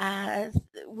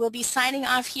be signing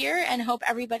off here and hope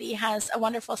everybody has a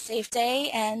wonderful, safe day.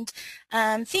 And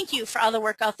thank you for all the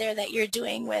work out there that you're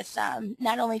doing with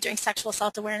not only during Sexual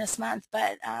Assault Awareness Month,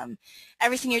 but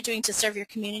everything you're doing to serve your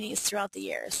communities throughout the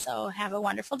year. So have a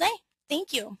wonderful day.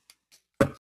 Thank you.